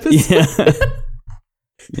timestamp.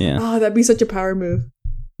 Yeah. Oh, that'd be such a power move.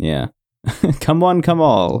 Yeah. Come one, come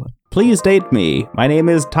all. Please date me. My name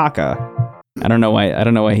is Taka. I don't know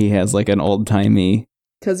why he has like an old timey.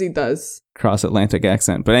 Because he does. Cross-Atlantic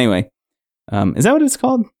accent. But anyway, is that what it's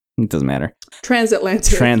called? It doesn't matter.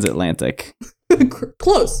 Transatlantic. Transatlantic.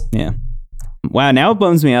 Close. Yeah. Wow, now it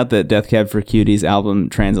bums me out that Death Cab for Cutie's album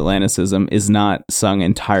Transatlanticism is not sung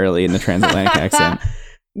entirely in the transatlantic accent.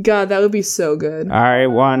 God, that would be so good. I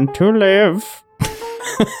want to live.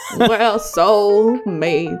 Well,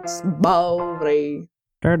 soulmates, body.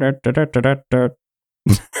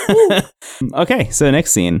 Okay, so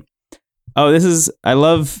next scene. Oh, I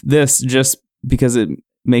love this just because it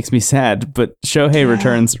makes me sad, but Shohei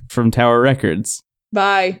returns from Tower Records.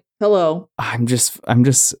 Bye. Hello. I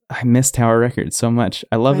miss Tower Records so much.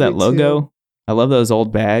 I love that logo. Too. I love those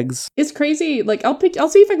old bags. It's crazy. Like I'll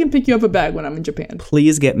see if I can pick you up a bag when I'm in Japan.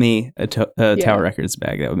 Please get me a Tower Records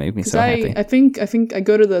bag. That would make me so happy. I think I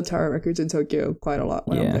go to the Tower Records in Tokyo quite a lot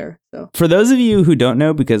when I'm there. So for those of you who don't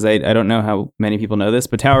know, because I don't know how many people know this,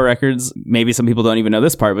 but Tower Records, maybe some people don't even know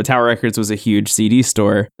this part, but Tower Records was a huge CD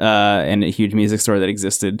store and a huge music store that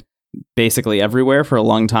existed basically everywhere for a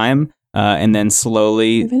long time. And then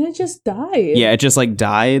slowly... And then it just died. Yeah, it just like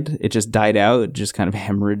died. It just died out. It just kind of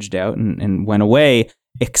hemorrhaged out and went away,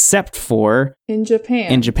 except for... In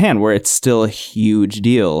Japan, where it's still a huge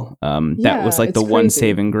deal. That was like the one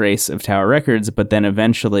saving grace of Tower Records. But then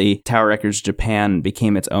eventually, Tower Records Japan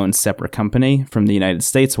became its own separate company from the United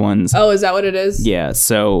States ones. Oh, is that what it is? Yeah,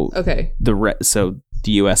 so... Okay. So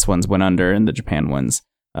the US ones went under and the Japan ones...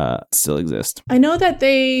 still exist. I know that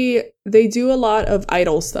they do a lot of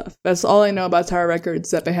idol stuff. That's all I know about Tower Records,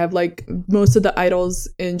 that they have like most of the idols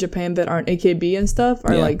in Japan that aren't AKB and stuff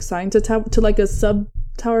are like signed to like a sub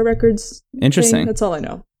Tower Records Interesting thing. That's all I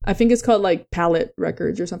know. I think it's called like Palette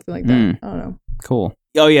Records or something like that. I don't know. Cool.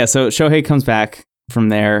 Oh yeah, so Shohei comes back from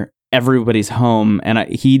there. Everybody's home, and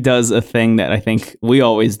he does a thing that I think we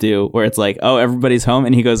always do, where it's like, oh, everybody's home,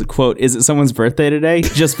 and he goes, quote, is it someone's birthday today?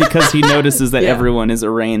 Just because he notices that everyone is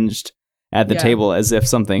arranged at the table as if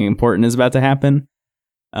something important is about to happen.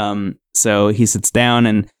 So he sits down,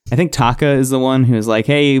 and I think Taka is the one who's like,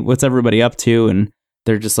 hey, what's everybody up to? And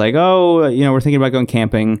they're just like, oh, we're thinking about going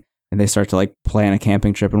camping, and they start to like plan a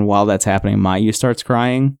camping trip, and while that's happening, Mayu starts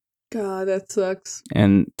crying. God, that sucks.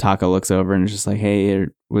 And Taka looks over and is just like, hey,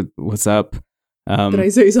 what's up? Did I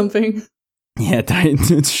say something? Yeah,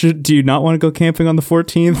 do you not want to go camping on the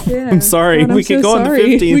 14th? Yeah, I'm sorry. God, we can go on the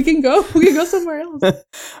 15th. We can go somewhere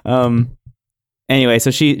else. Anyway, so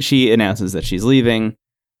she announces that she's leaving.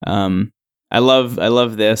 I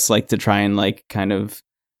love this, like, to try and like kind of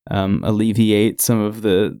alleviate some of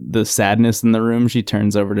the sadness in the room. She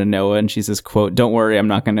turns over to Noah and she says, quote, don't worry, I'm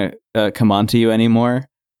not going to come on to you anymore.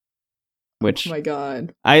 Which, oh my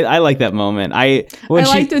God, I like that moment. I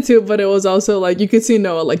liked it too, but it was also like you could see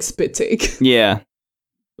Noah like spit take. Yeah,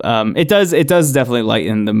 it does definitely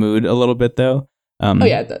lighten the mood a little bit though. Oh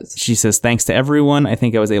yeah, it does. She says, thanks to everyone, I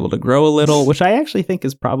think I was able to grow a little, which I actually think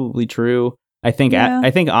is probably true. I think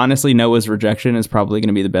honestly, Noah's rejection is probably going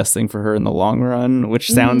to be the best thing for her in the long run, which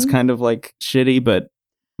sounds kind of like shitty, but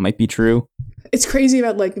might be true. It's crazy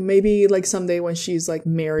about like maybe like someday when she's like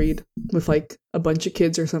married with like a bunch of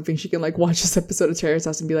kids or something, she can like watch this episode of Terrace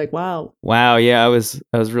House and be like, wow, yeah, I was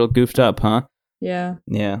real goofed up, huh? Yeah.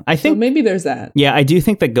 I think maybe there's that. Yeah, I do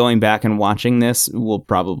think that going back and watching this will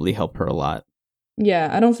probably help her a lot. Yeah,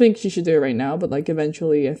 I don't think she should do it right now, but like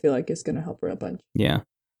eventually I feel like it's gonna help her a bunch. Yeah.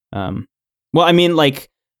 Well, I mean, like,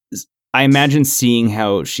 I imagine seeing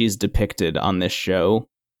how she's depicted on this show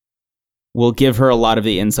will give her a lot of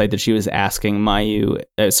the insight that she was asking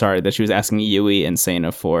that she was asking Yui and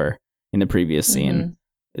Sena for in the previous scene. Mm-hmm.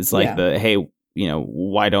 It's like hey,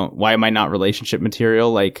 why am I not relationship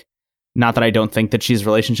material? Like, not that I don't think that she's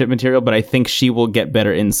relationship material, but I think she will get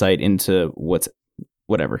better insight into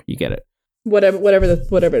whatever, you get it. Whatever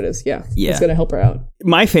it is, yeah. It's gonna help her out.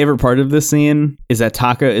 My favorite part of this scene is that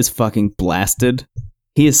Taka is fucking blasted.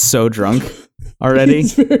 He is so drunk already.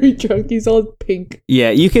 He's very drunk. He's all pink. Yeah,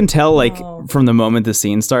 you can tell like from the moment the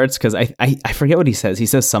scene starts, because I forget what he says. He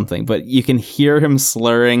says something, but you can hear him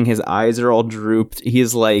slurring. His eyes are all drooped.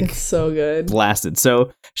 He's like, it's so good, blasted.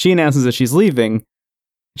 So she announces that she's leaving.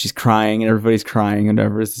 She's crying, and everybody's crying, and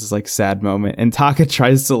whatever. It's this like sad moment, and Taka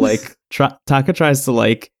tries to like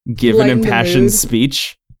give an impassioned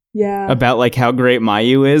speech. Yeah. About like how great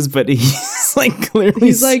Mayu is, but he's like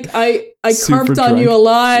clearly I carped on you a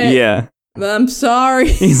lot. Yeah. I'm sorry.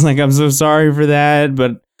 He's like, I'm so sorry for that,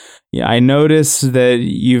 but Yeah, I noticed that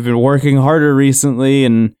you've been working harder recently,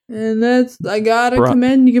 and I gotta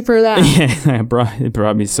commend you for that. Yeah, it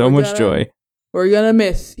brought me so much joy. We're gonna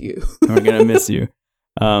miss you. We're gonna miss you.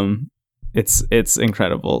 It's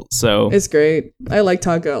incredible. So it's great. I like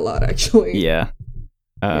Taka a lot, actually. Yeah.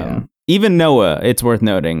 Even Noah, it's worth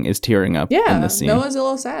noting, is tearing up in this scene. Noah's a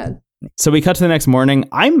little sad. So we cut to the next morning.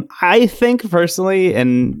 I think personally,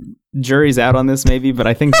 and jury's out on this maybe, but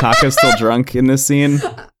I think Taka's still drunk in this scene.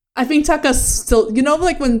 I think Taka's still,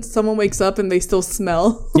 like when someone wakes up and they still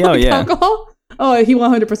smell alcohol? Oh, he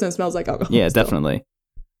 100% smells like alcohol. Yeah, still. Definitely.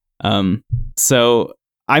 So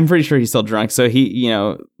I'm pretty sure he's still drunk. So he,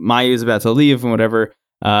 Mayu's about to leave and whatever.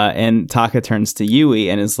 And Taka turns to Yui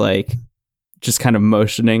and is like, just kind of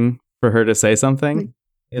motioning for her to say something.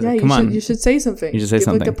 Like, come on. You should say something. You should say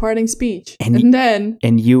something. Like a parting speech. And then.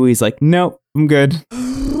 And Yui's like, nope, I'm good.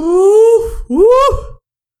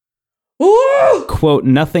 Quote,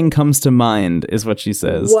 nothing comes to mind is what she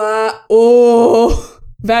says. Wow. Oh,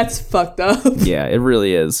 that's fucked up. Yeah, it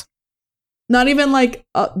really is. Not even like,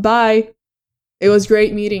 bye. It was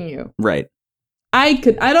great meeting you. Right. I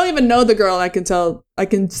don't even know the girl. I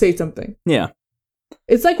can say something. Yeah.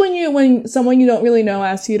 It's like when someone you don't really know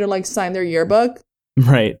asks you to like sign their yearbook.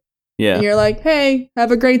 Right. Yeah. And you're like, hey,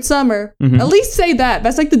 have a great summer. Mm-hmm. At least say that.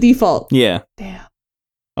 That's like the default. Yeah. Damn.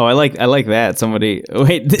 Oh, I like that. Somebody,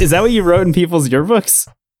 wait, is that what you wrote in people's yearbooks?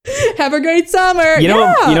 Have a great summer. You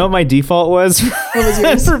know what my default was? What was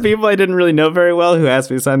yours? For people I didn't really know very well who asked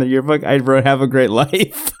me to sign their yearbook, I wrote "Have a great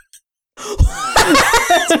life."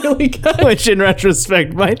 That's really good. Which, in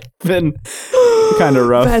retrospect, might have been kind of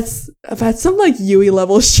rough. That's some like Yui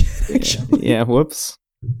level shit. Actually. Yeah. Whoops.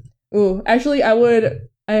 Ooh, actually,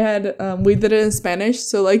 we did it in Spanish.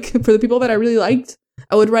 So like for the people that I really liked,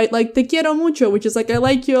 I would write like "Te quiero mucho," which is like I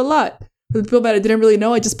like you a lot. For the people that I didn't really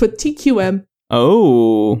know, I just put TQM.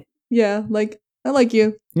 Oh. Yeah, like I like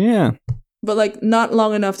you. Yeah. But like not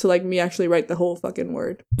long enough to like me actually write the whole fucking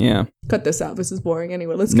word. Yeah. Cut this out. This is boring.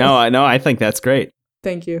 Anyway, let's go. No, I think that's great.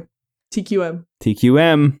 Thank you. TQM.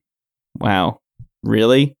 TQM. Wow.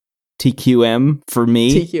 Really? TQM for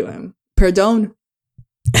me? TQM. Perdón.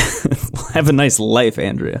 Have a nice life,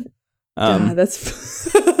 Andrea. Yeah, that's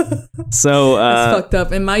so that's fucked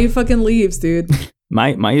up. And Mayu fucking leaves, dude.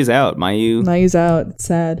 Mayu's out. Mayu's out. It's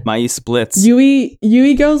sad. Mayu splits.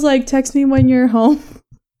 Yui goes like, text me when you're home.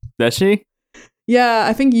 Does she? Yeah,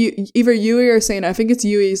 I think either Yui or Sana. I think it's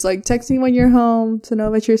Yui's like, text me when you're home to know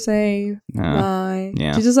that you're safe. Bye.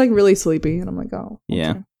 Yeah. She's just like really sleepy, and I'm like, oh. Okay.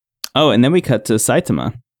 Yeah. Oh, and then we cut to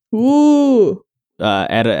Saitama. Ooh.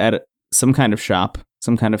 At some kind of shop,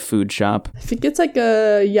 some kind of food shop. I think it's like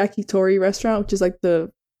a yakitori restaurant, which is like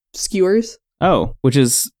the skewers. Oh,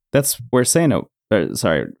 that's where Sana.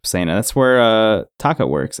 That's where Taka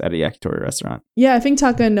works at a yakitori restaurant. Yeah, I think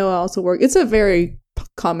Taka and Noah also work. It's a very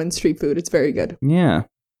common street food. It's very good. Yeah.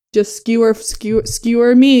 Just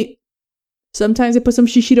skewer meat. Sometimes they put some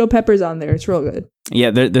shishito peppers on there. It's real good.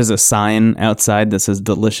 Yeah, there's a sign outside that says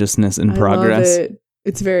 "Deliciousness in Progress." Love it.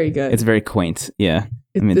 It's very good. It's very quaint. Yeah.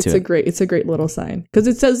 It's a great little sign because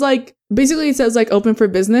it says like open for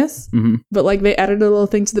business, but like they added a little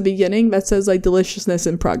thing to the beginning that says like deliciousness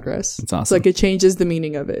in progress. It's awesome. So like it changes the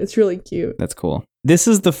meaning of it. It's really cute. That's cool. This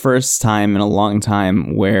is the first time in a long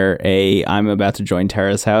time where I'm about to join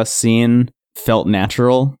Tara's house scene felt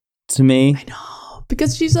natural to me. I know.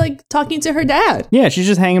 Because she's like talking to her dad. Yeah, she's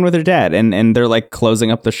just hanging with her dad, and they're like closing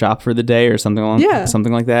up the shop for the day or something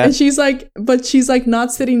like that. And she's like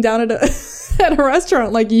not sitting down at a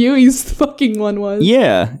restaurant like Yui's fucking one was.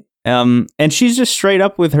 Yeah. And she's just straight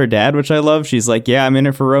up with her dad, which I love. She's like, yeah, I'm in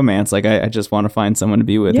it for romance. Like, I just want to find someone to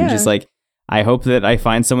be with. Yeah. And she's like, I hope that I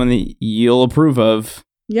find someone that you'll approve of.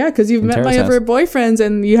 Yeah, because you've met my other boyfriends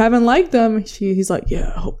and you haven't liked them. He's like,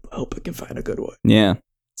 yeah, I hope I can find a good one. Yeah.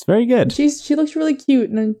 It's very good. She looks really cute,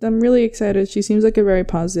 and I'm really excited. She seems like a very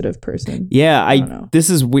positive person. Yeah, I don't know. This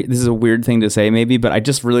is a weird thing to say, maybe, but I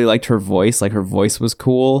just really liked her voice. Like her voice was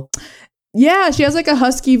cool. Yeah, she has like a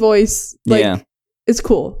husky voice. Like, yeah, it's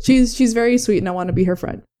cool. She's very sweet, and I want to be her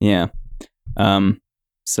friend. Yeah.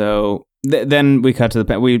 So then we cut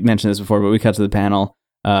to we mentioned this before, but we cut to the panel.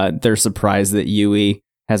 They're surprised that Yui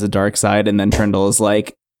has a dark side, and then Trindle is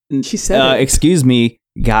like, she said, "Excuse me,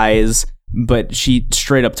 guys." But she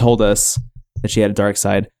straight up told us that she had a dark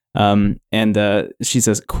side. And she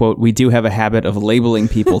says, quote, "We do have a habit of labeling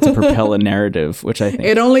people to propel a narrative," which I think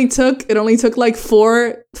it only took like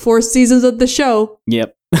four seasons of the show.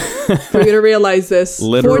 Yep. For you to realize this.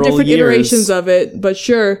 Literal 4 different years. Iterations of it, but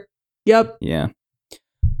sure. Yep. Yeah.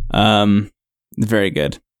 Very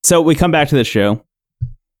good. So we come back to the show.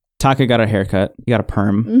 Taka got a haircut. He got a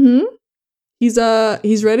perm. Mm-hmm.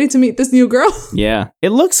 he's ready to meet this new girl. Yeah,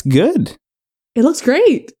 it looks good. It looks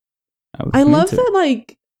great. I love that. It.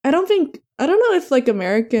 Like, I don't know if like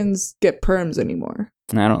Americans get perms anymore.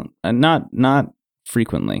 Not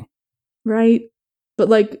frequently. Right, but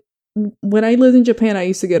like when I lived in Japan, I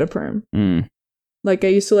used to get a perm. Like I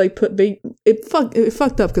used to like put it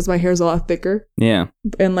fucked up because my hair's a lot thicker. Yeah,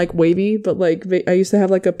 and like wavy, but like I used to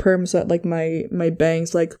have like a perm so that like my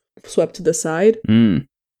bangs like swept to the side.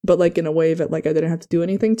 But like in a way that like I didn't have to do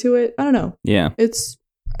anything to it. I don't know. Yeah,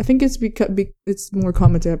 I think it's because it's more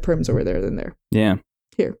common to have perms over there than there. Yeah.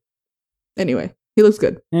 Here. Anyway, he looks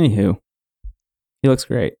good. Anywho, he looks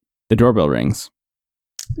great. The doorbell rings.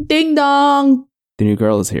 Ding dong. The new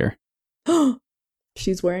girl is here.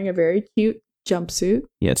 She's wearing a very cute jumpsuit.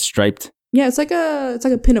 Yeah, it's striped. Yeah, it's like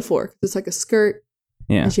a pinafore. It's like a skirt.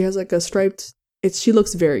 Yeah, and she has like a striped. She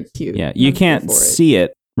looks very cute. Yeah, you can't see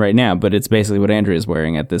it right now, but it's basically what Andrea is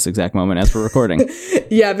wearing at this exact moment as we're recording.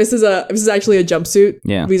 Yeah, this is actually a jumpsuit.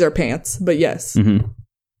 Yeah, these are pants, but yes.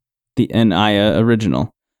 An Aya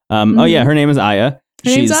original. Oh yeah, her name is Aya.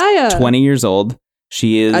 She's Aya. 20 years old.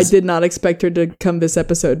 She is. I did not expect her to come this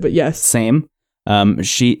episode, but yes. Same.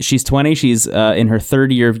 She's 20. She's in her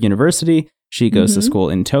third year of university. She goes to school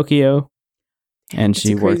in Tokyo, and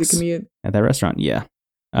she works at that restaurant. Yeah.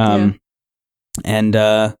 And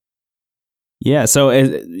so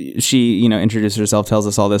she, introduces herself, tells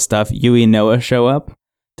us all this stuff. Yui and Noah show up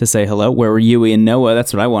to say hello. Where were Yui and Noah?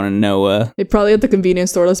 That's what I want to know. They probably at the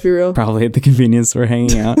convenience store, let's be real. Probably at the convenience store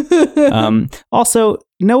hanging out. Also,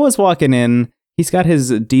 Noah's walking in. He's got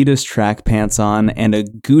his Adidas track pants on and a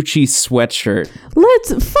Gucci sweatshirt.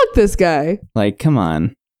 Fuck this guy. Like, come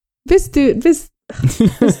on. This dude's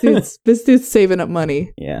saving up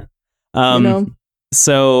money. Yeah.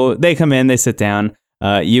 So they come in, they sit down.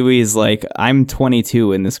 Yui's like, I'm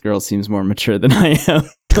 22 and this girl seems more mature than I am.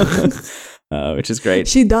 Which is great.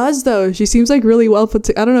 She does, though. She seems like really well put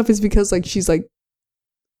together. I don't know if it's because like she's like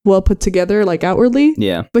well put together, like outwardly.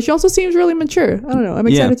 Yeah. But she also seems really mature. I don't know. I'm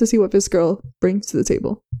excited to see what this girl brings to the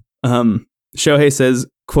table. Shohei says,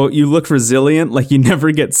 quote, "You look resilient, like you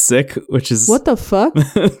never get sick," which is what the fuck?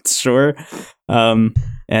 Sure. And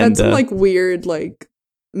that's some like weird like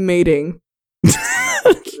mating.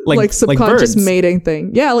 like subconscious mating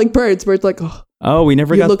thing. Yeah, like birds where it's like, oh, we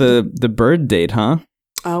never got the bird date, huh?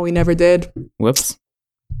 Oh, we never did. Whoops.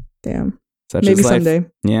 Damn. Maybe someday.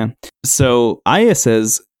 Yeah. So Aya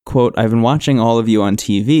says, quote, "I've been watching all of you on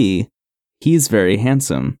TV. He's very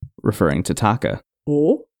handsome," referring to Taka.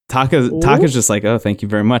 Oh. Taka's just like, "Oh, thank you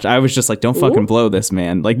very much." I was just like, "Don't fucking blow this,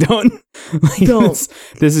 man. Like, don't.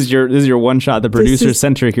 This is your one shot. The producer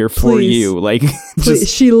sent her here for you. Like,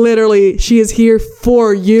 she is here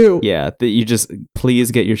for you. Yeah, that you just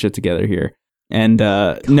please get your shit together here." And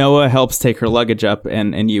Noah helps take her luggage up,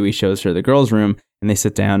 and Yui shows her the girls' room, and they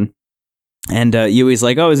sit down. And Yui's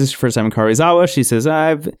like, "Oh, is this your first time in Karuizawa?" She says,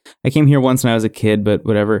 I came here once when I was a kid, but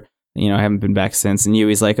whatever. I haven't been back since." And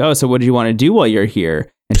Yui's like, "Oh, so what do you want to do while you're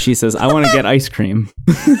here?" And she says, "I want to get ice cream."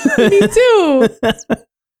 Me too.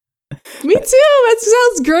 Me too. That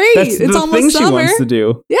sounds great. That's it's the almost thing summer. She wants to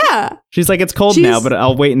do. Yeah. She's like, "It's cold now, but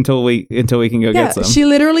I'll wait until we can go get some." She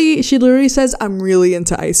literally says, "I'm really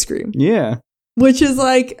into ice cream." Yeah. Which is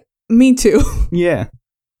like, me too. Yeah.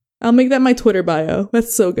 I'll make that my Twitter bio.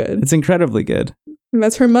 That's so good. It's incredibly good. And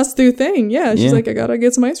that's her must-do thing. Yeah. She's like, "I gotta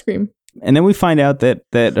get some ice cream." And then we find out that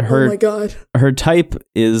her oh my God. Her type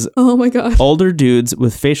is older dudes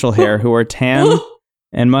with facial hair who are tan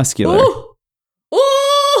and muscular.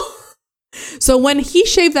 So when he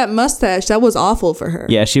shaved that mustache, that was awful for her.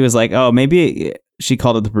 Yeah, she was like, "Oh, maybe," she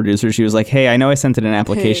called up the producer. She was like, "Hey, I know I sent in an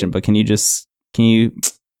application, but can you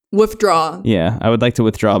withdraw?" Yeah, I would like to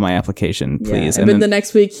withdraw my application, please. Yeah. And then the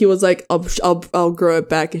next week he was like, I'll grow it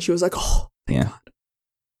back. And she was like, "Oh, thank God."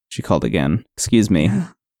 She called again. "Excuse me.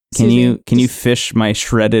 Can you fish my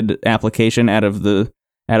shredded application out of the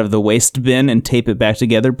waste bin and tape it back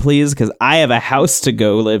together, please? Because I have a house to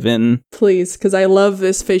go live in. Please, because I love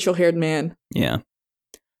this facial haired man." Yeah.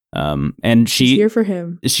 And she's here for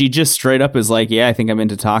him. She just straight up is like, "Yeah, I think I'm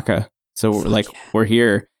into Taka." So we're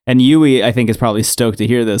here. And Yui, I think, is probably stoked to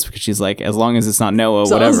hear this because she's like, as long as it's not Noah,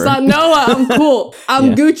 whatever. It's not Noah, I'm cool.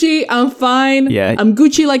 I'm Gucci. I'm fine. Yeah. I'm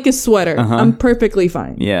Gucci like a sweater. I'm perfectly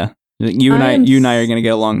fine. Yeah. You and I are gonna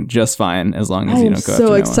get along just fine as long as you don't go after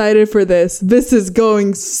Noah. I'm so excited for this. This is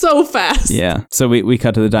going so fast. Yeah. So we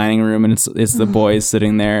cut to the dining room and it's the boys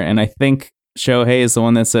sitting there, and I think Shohei is the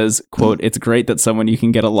one that says, quote, "It's great that someone you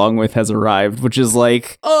can get along with has arrived," which is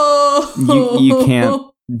like, you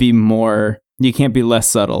can't be less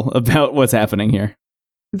subtle about what's happening here.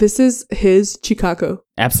 This is his Chikako.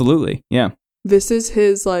 Absolutely. Yeah. this is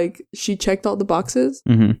his, like, she checked all the boxes.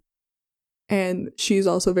 Mm-hmm. And she's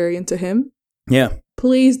also very into him. Yeah.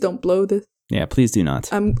 Please don't blow this. Yeah, please do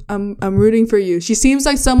not. I'm rooting for you. She seems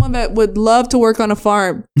like someone that would love to work on a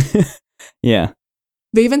farm. Yeah.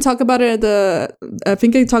 They even talk about it I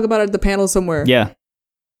think they talk about it at the panel somewhere. Yeah.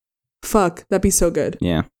 Fuck, that'd be so good.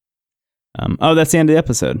 Yeah. That's the end of the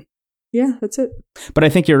episode. Yeah, that's it. But I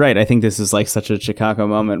think you're right. I think this is like such a Chicago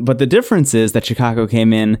moment. But the difference is that Chicago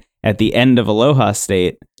came in at the end of Aloha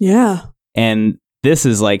State. Yeah. And this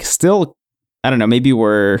is like still, I don't know, maybe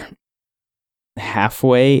we're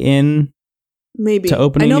halfway in. Maybe. To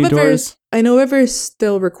opening new doors. I know Ever's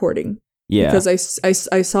still recording. Yeah. Because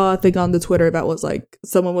I saw a thing on the Twitter that was like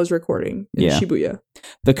someone was recording in Shibuya.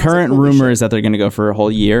 The current rumor is that they're going to go for a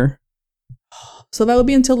whole year. So that would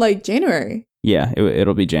be until like January. Yeah,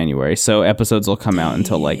 it'll be January. So episodes will come out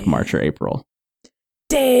until like March or April.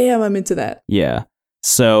 Damn, I'm into that. Yeah.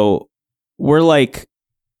 So we're like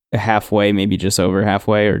halfway, maybe just over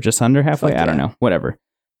halfway or just under halfway. I don't know. Whatever.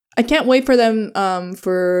 I can't wait for them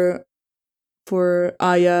for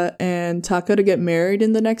Aya and Taka to get married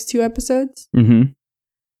in the next 2 episodes. Mm-hmm.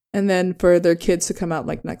 And then for their kids to come out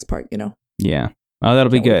like next part, you know? Yeah. Oh,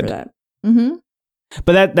 that'll be good. That. Mm-hmm.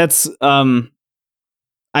 But that's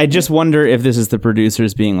I just wonder if this is the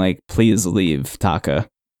producers being like, please leave Taka.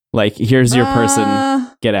 Like, here's your person.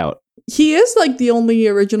 Get out. He is like the only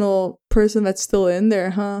original person that's still in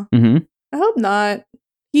there, huh? Mm-hmm. I hope not.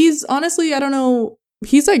 He's honestly, I don't know.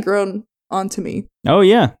 He's like grown onto me. Oh,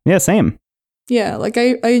 yeah. Yeah, same. Yeah, like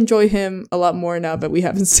I enjoy him a lot more now that we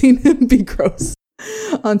haven't seen him be gross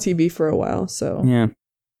on TV for a while. So yeah.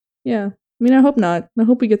 I mean, I hope not. I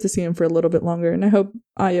hope we get to see him for a little bit longer, and I hope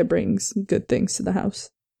Aya brings good things to the house.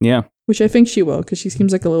 Yeah, which I think she will, because she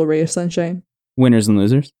seems like a little ray of sunshine. Winners and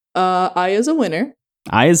losers. Aya's a winner.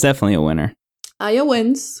 Aya's definitely a winner. Aya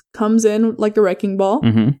wins, comes in like a wrecking ball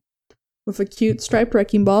with a cute striped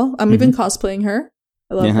wrecking ball. I'm even cosplaying her.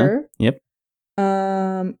 I love her. Yep.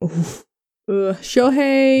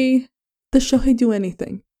 Shohei. Does Shohei do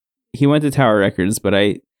anything? He went to Tower Records, but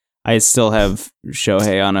I still have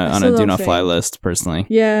Shohei on a do not fly list personally.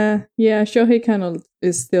 Yeah. Shohei kind of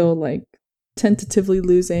is still like tentatively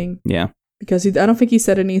losing. Yeah. Because I don't think he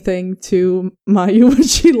said anything to Mayu when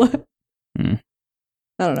she left. I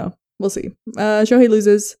don't know. We'll see. Shohei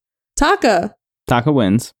loses. Taka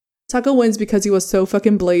wins. Taka wins because he was so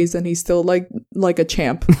fucking blazed and he's still like a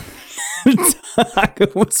champ. Taka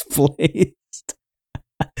was blazed.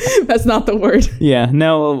 That's not the word. Yeah,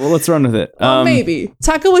 no, let's run with it. Maybe.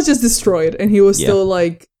 Taka was just destroyed and he was still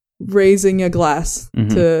like raising a glass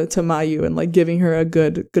to Mayu and like giving her a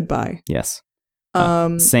good goodbye. Yes.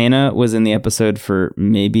 Sana was in the episode for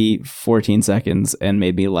maybe 14 seconds and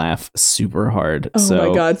made me laugh super hard. Oh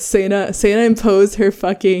my god, Sana imposed her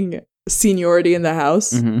fucking seniority in the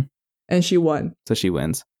house and she won. So she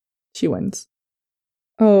wins.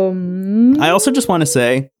 I also just want to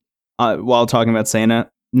say, while talking about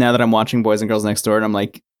Sana, now that I'm watching Boys and Girls Next Door and I'm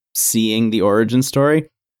like seeing the origin story,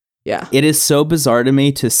 it is so bizarre to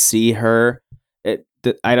me to see her.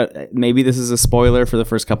 Maybe this is a spoiler for the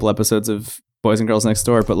first couple episodes of Boys and Girls Next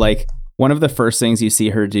Door, but like one of the first things you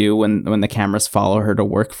see her do when the cameras follow her to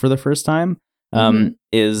work for the first time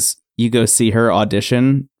is you go see her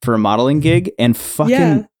audition for a modeling gig and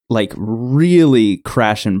fucking like really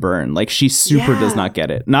crash and burn. Like she super does not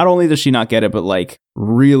get it. Not only does she not get it, but like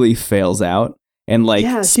really fails out and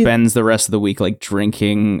like spends the rest of the week like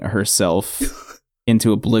drinking herself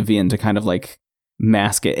into oblivion to kind of like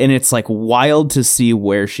mask it. And it's like wild to see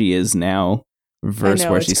where she is now versus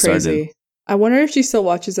where she started. I wonder if she still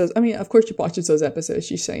watches those. I mean, of course she watches those episodes.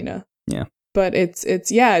 She's Shayna. Yeah. But it's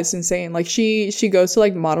insane. Like she goes to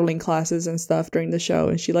like modeling classes and stuff during the show,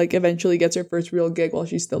 and she like eventually gets her first real gig while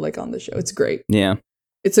she's still like on the show. It's great. Yeah.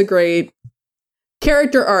 It's a great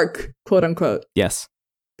character arc, quote unquote. Yes.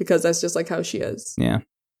 Because that's just like how she is. Yeah.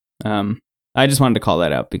 I just wanted to call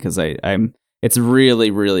that out because it's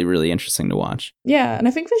really, really, really interesting to watch. Yeah, and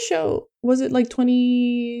I think the show was it like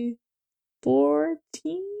 2014?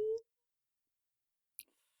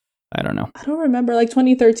 I don't know. I don't remember, like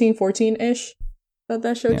 2013, 14-ish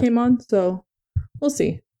that show came on. So we'll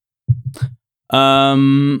see.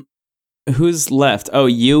 Who's left? Oh,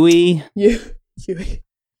 Yui. Yui.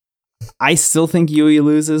 I still think Yui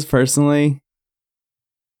loses personally.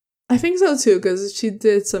 I think so too, because she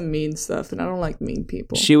did some mean stuff, and I don't like mean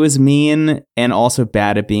people. She was mean and also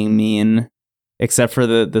bad at being mean, except for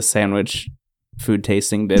the sandwich food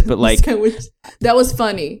tasting bit. But like that was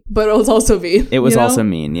funny, but it was also mean. It was also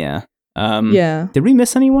mean, yeah. Yeah. Did we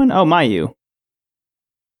miss anyone? Oh, Mayu.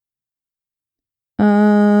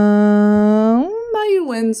 Mayu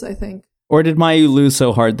wins, I think. Or did Mayu lose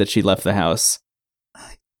so hard that she left the house?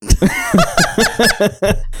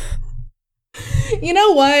 You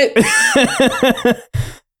know what?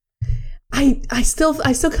 I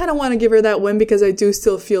still kind of want to give her that win because I do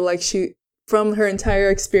still feel like from her entire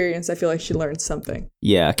experience, I feel like she learned something.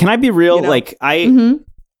 Yeah. Can I be real? You know? Like I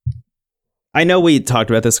know we talked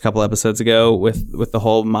about this a couple episodes ago with the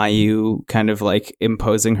whole Mayu kind of like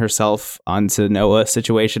imposing herself onto Noah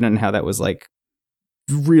situation and how that was like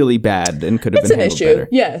really bad and could have been handled better.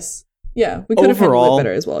 Yes. Yeah. We could have handled it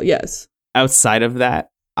better as well. Yes. Outside of that,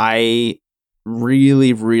 I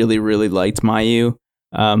really, really, really liked Mayu.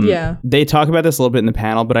 They talk about this a little bit in the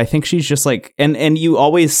panel, but I think she's just like, and you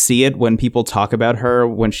always see it when people talk about her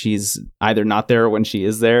when she's either not there or when she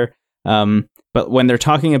is there. But when they're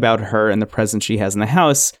talking about her and the presence she has in the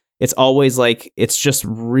house, it's always like, it's just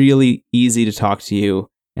really easy to talk to you.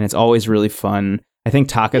 And it's always really fun. I think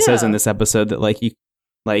Taka says in this episode that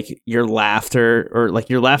your laughter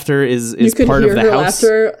is part of the house.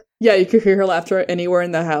 Laughter. Yeah, you could hear her laughter anywhere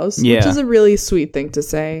in the house, which is a really sweet thing to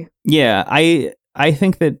say. Yeah, I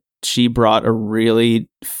think that she brought a really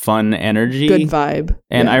fun energy. Good vibe.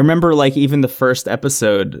 And I remember like even the first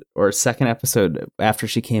episode or second episode after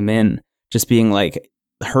she came in, just being like,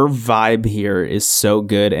 her vibe here is so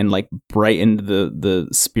good and like brightened the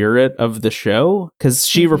spirit of the show. Because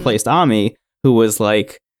she replaced Ami, who was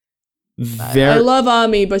like I love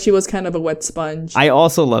Ami, but she was kind of a wet sponge. I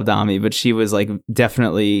also loved Ami, but she was like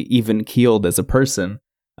definitely even keeled as a person.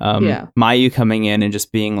 Mayu coming in and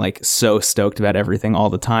just being like so stoked about everything all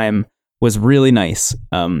the time was really nice.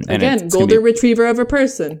 Again, golden retriever of a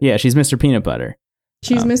person. Yeah, she's Mr. Peanut Butter.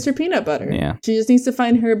 She's Mr. Peanut Butter. Yeah. She just needs to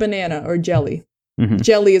find her banana or jelly. Mm-hmm.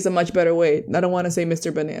 Jelly is a much better way. I don't want to say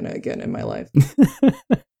Mr. Banana again in my life.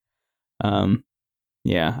 Mm-hmm.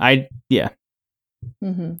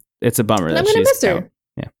 It's a bummer that I'm gonna miss her. Out.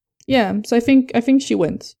 Yeah. Yeah. So I think she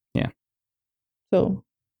wins. Yeah. So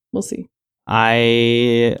we'll see.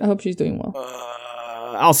 I hope she's doing well.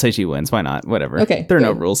 I'll say she wins. Why not? Whatever. Okay. There are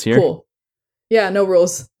no rules here. Cool. Yeah, no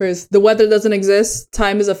rules. The weather doesn't exist.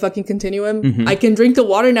 Time is a fucking continuum. Mm-hmm. I can drink the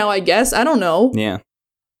water now, I guess. I don't know. Yeah.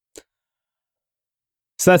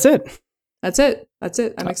 So that's it. That's it.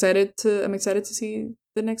 I'm excited to see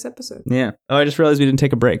the next episode. Yeah. Oh, I just realized we didn't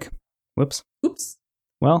take a break. Whoops. Oops.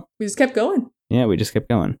 Well, we just kept going. Yeah, we just kept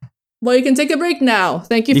going. Well, you can take a break now.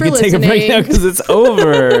 Thank you for listening. You can take a break now because it's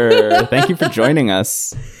over. Thank you for joining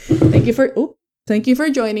us. Thank you for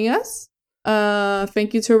joining us.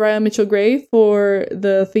 Thank you to Ryan Mitchell Gray for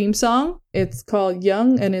the theme song. It's called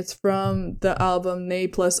Young, and it's from the album Nay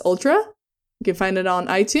Plus Ultra. You can find it on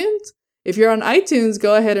iTunes. If you're on iTunes,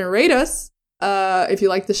 go ahead and rate us. If you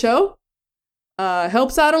like the show,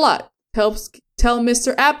 helps out a lot. Helps tell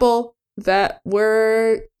Mr. Apple that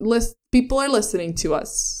people are listening to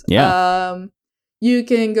us. Yeah. You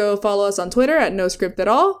can go follow us on Twitter at No Script at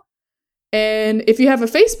All. And if you have a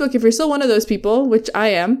Facebook, if you're still one of those people, which I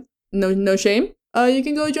am, no shame, you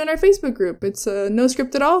can go join our Facebook group. It's No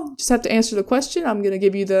Script at All. Just have to answer the question. I'm going to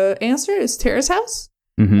give you the answer. It's Terrace House.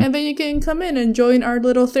 Mm-hmm. And then you can come in and join our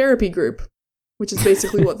little therapy group, which is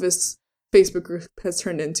basically what this Facebook group has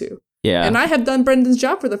turned into. Yeah. And I have done Brendan's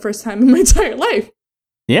job for the first time in my entire life.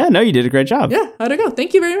 Yeah, no, you did a great job. Yeah, how'd it go?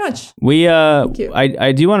 Thank you very much. Thank you.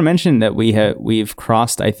 I do want to mention that we've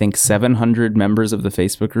crossed, I think, 700 members of the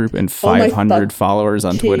Facebook group and 500 followers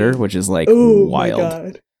on Twitter, which is like wild.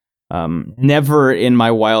 My God. Never in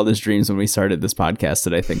my wildest dreams when we started this podcast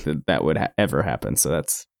did I think that would ever happen. So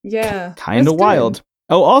that's kind of wild. Good.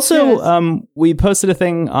 Oh, also, we posted a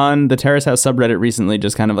thing on the Terrace House subreddit recently,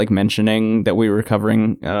 just kind of like mentioning that we were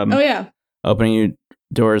covering Opening New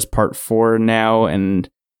Doors Part 4 now, and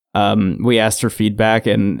we asked for feedback,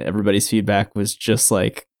 and everybody's feedback was just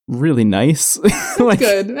like really nice. Like,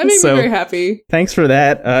 good. That made me very happy. Thanks for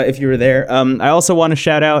that. If you were there, I also want to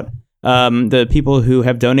shout out the people who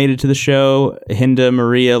have donated to the show: Hinda,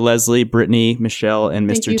 Maria, Leslie, Brittany, Michelle, and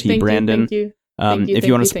Mr. T. Brandon. Thank you. If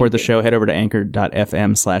you want to support the show, head over to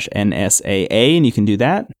anchor.fm/NSAA, and you can do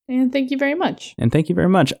that. And thank you very much.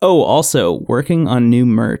 Oh, also, working on new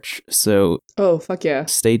merch, so fuck yeah.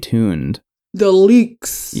 Stay tuned. The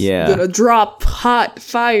leaks. Yeah. Gonna drop hot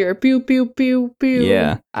fire. Pew, pew, pew, pew.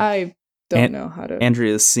 Yeah. I don't know how to...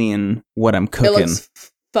 Andrea's seeing what I'm cooking. It looks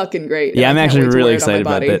fucking great. Yeah, I'm actually really excited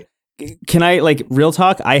about that. Can I, like, real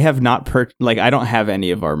talk? I have not I don't have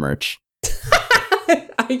any of our merch.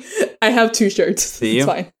 I have 2 shirts. It's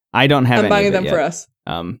fine. I don't have any. I'm buying them yet. For us.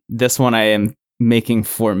 This one I am making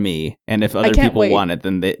for me, and if other people want it,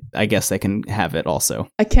 then I guess they can have it also.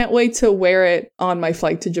 I can't wait to wear it on my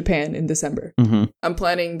flight to Japan in December. Mm-hmm. I'm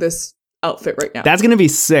planning this outfit right now. That's gonna be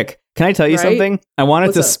sick. Can I tell you something? I want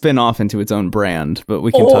it to spin off into its own brand, but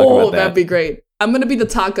we can talk about that. That'd be great. I'm gonna be the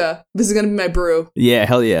Taka. This is gonna be my brew. Yeah,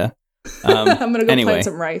 hell yeah. I'm gonna go plant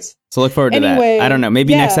some rice. So look forward to that. I don't know.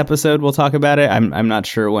 Maybe next episode we'll talk about it. I'm not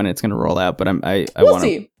sure when it's gonna roll out, but I want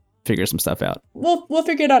to figure some stuff out. We'll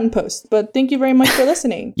figure it out in post. But thank you very much for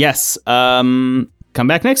listening. Yes. Come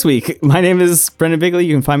back next week. My name is Brendan Bigley.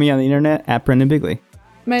 You can find me on the internet at Brendan Bigley.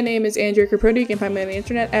 My name is Andrea Caprodi. You can find me on the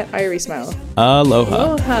internet at Irie Smile.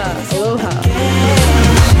 Aloha. Aloha. Aloha.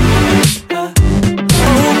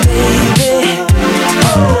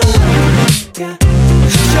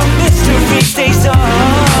 Your mystery stays on.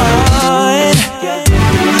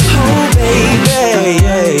 Oh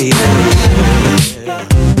baby,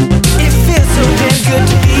 it feels so damn good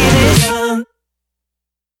to be this.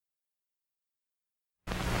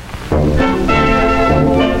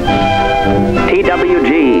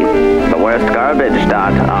 TWG, the worst garbage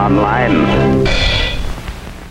online.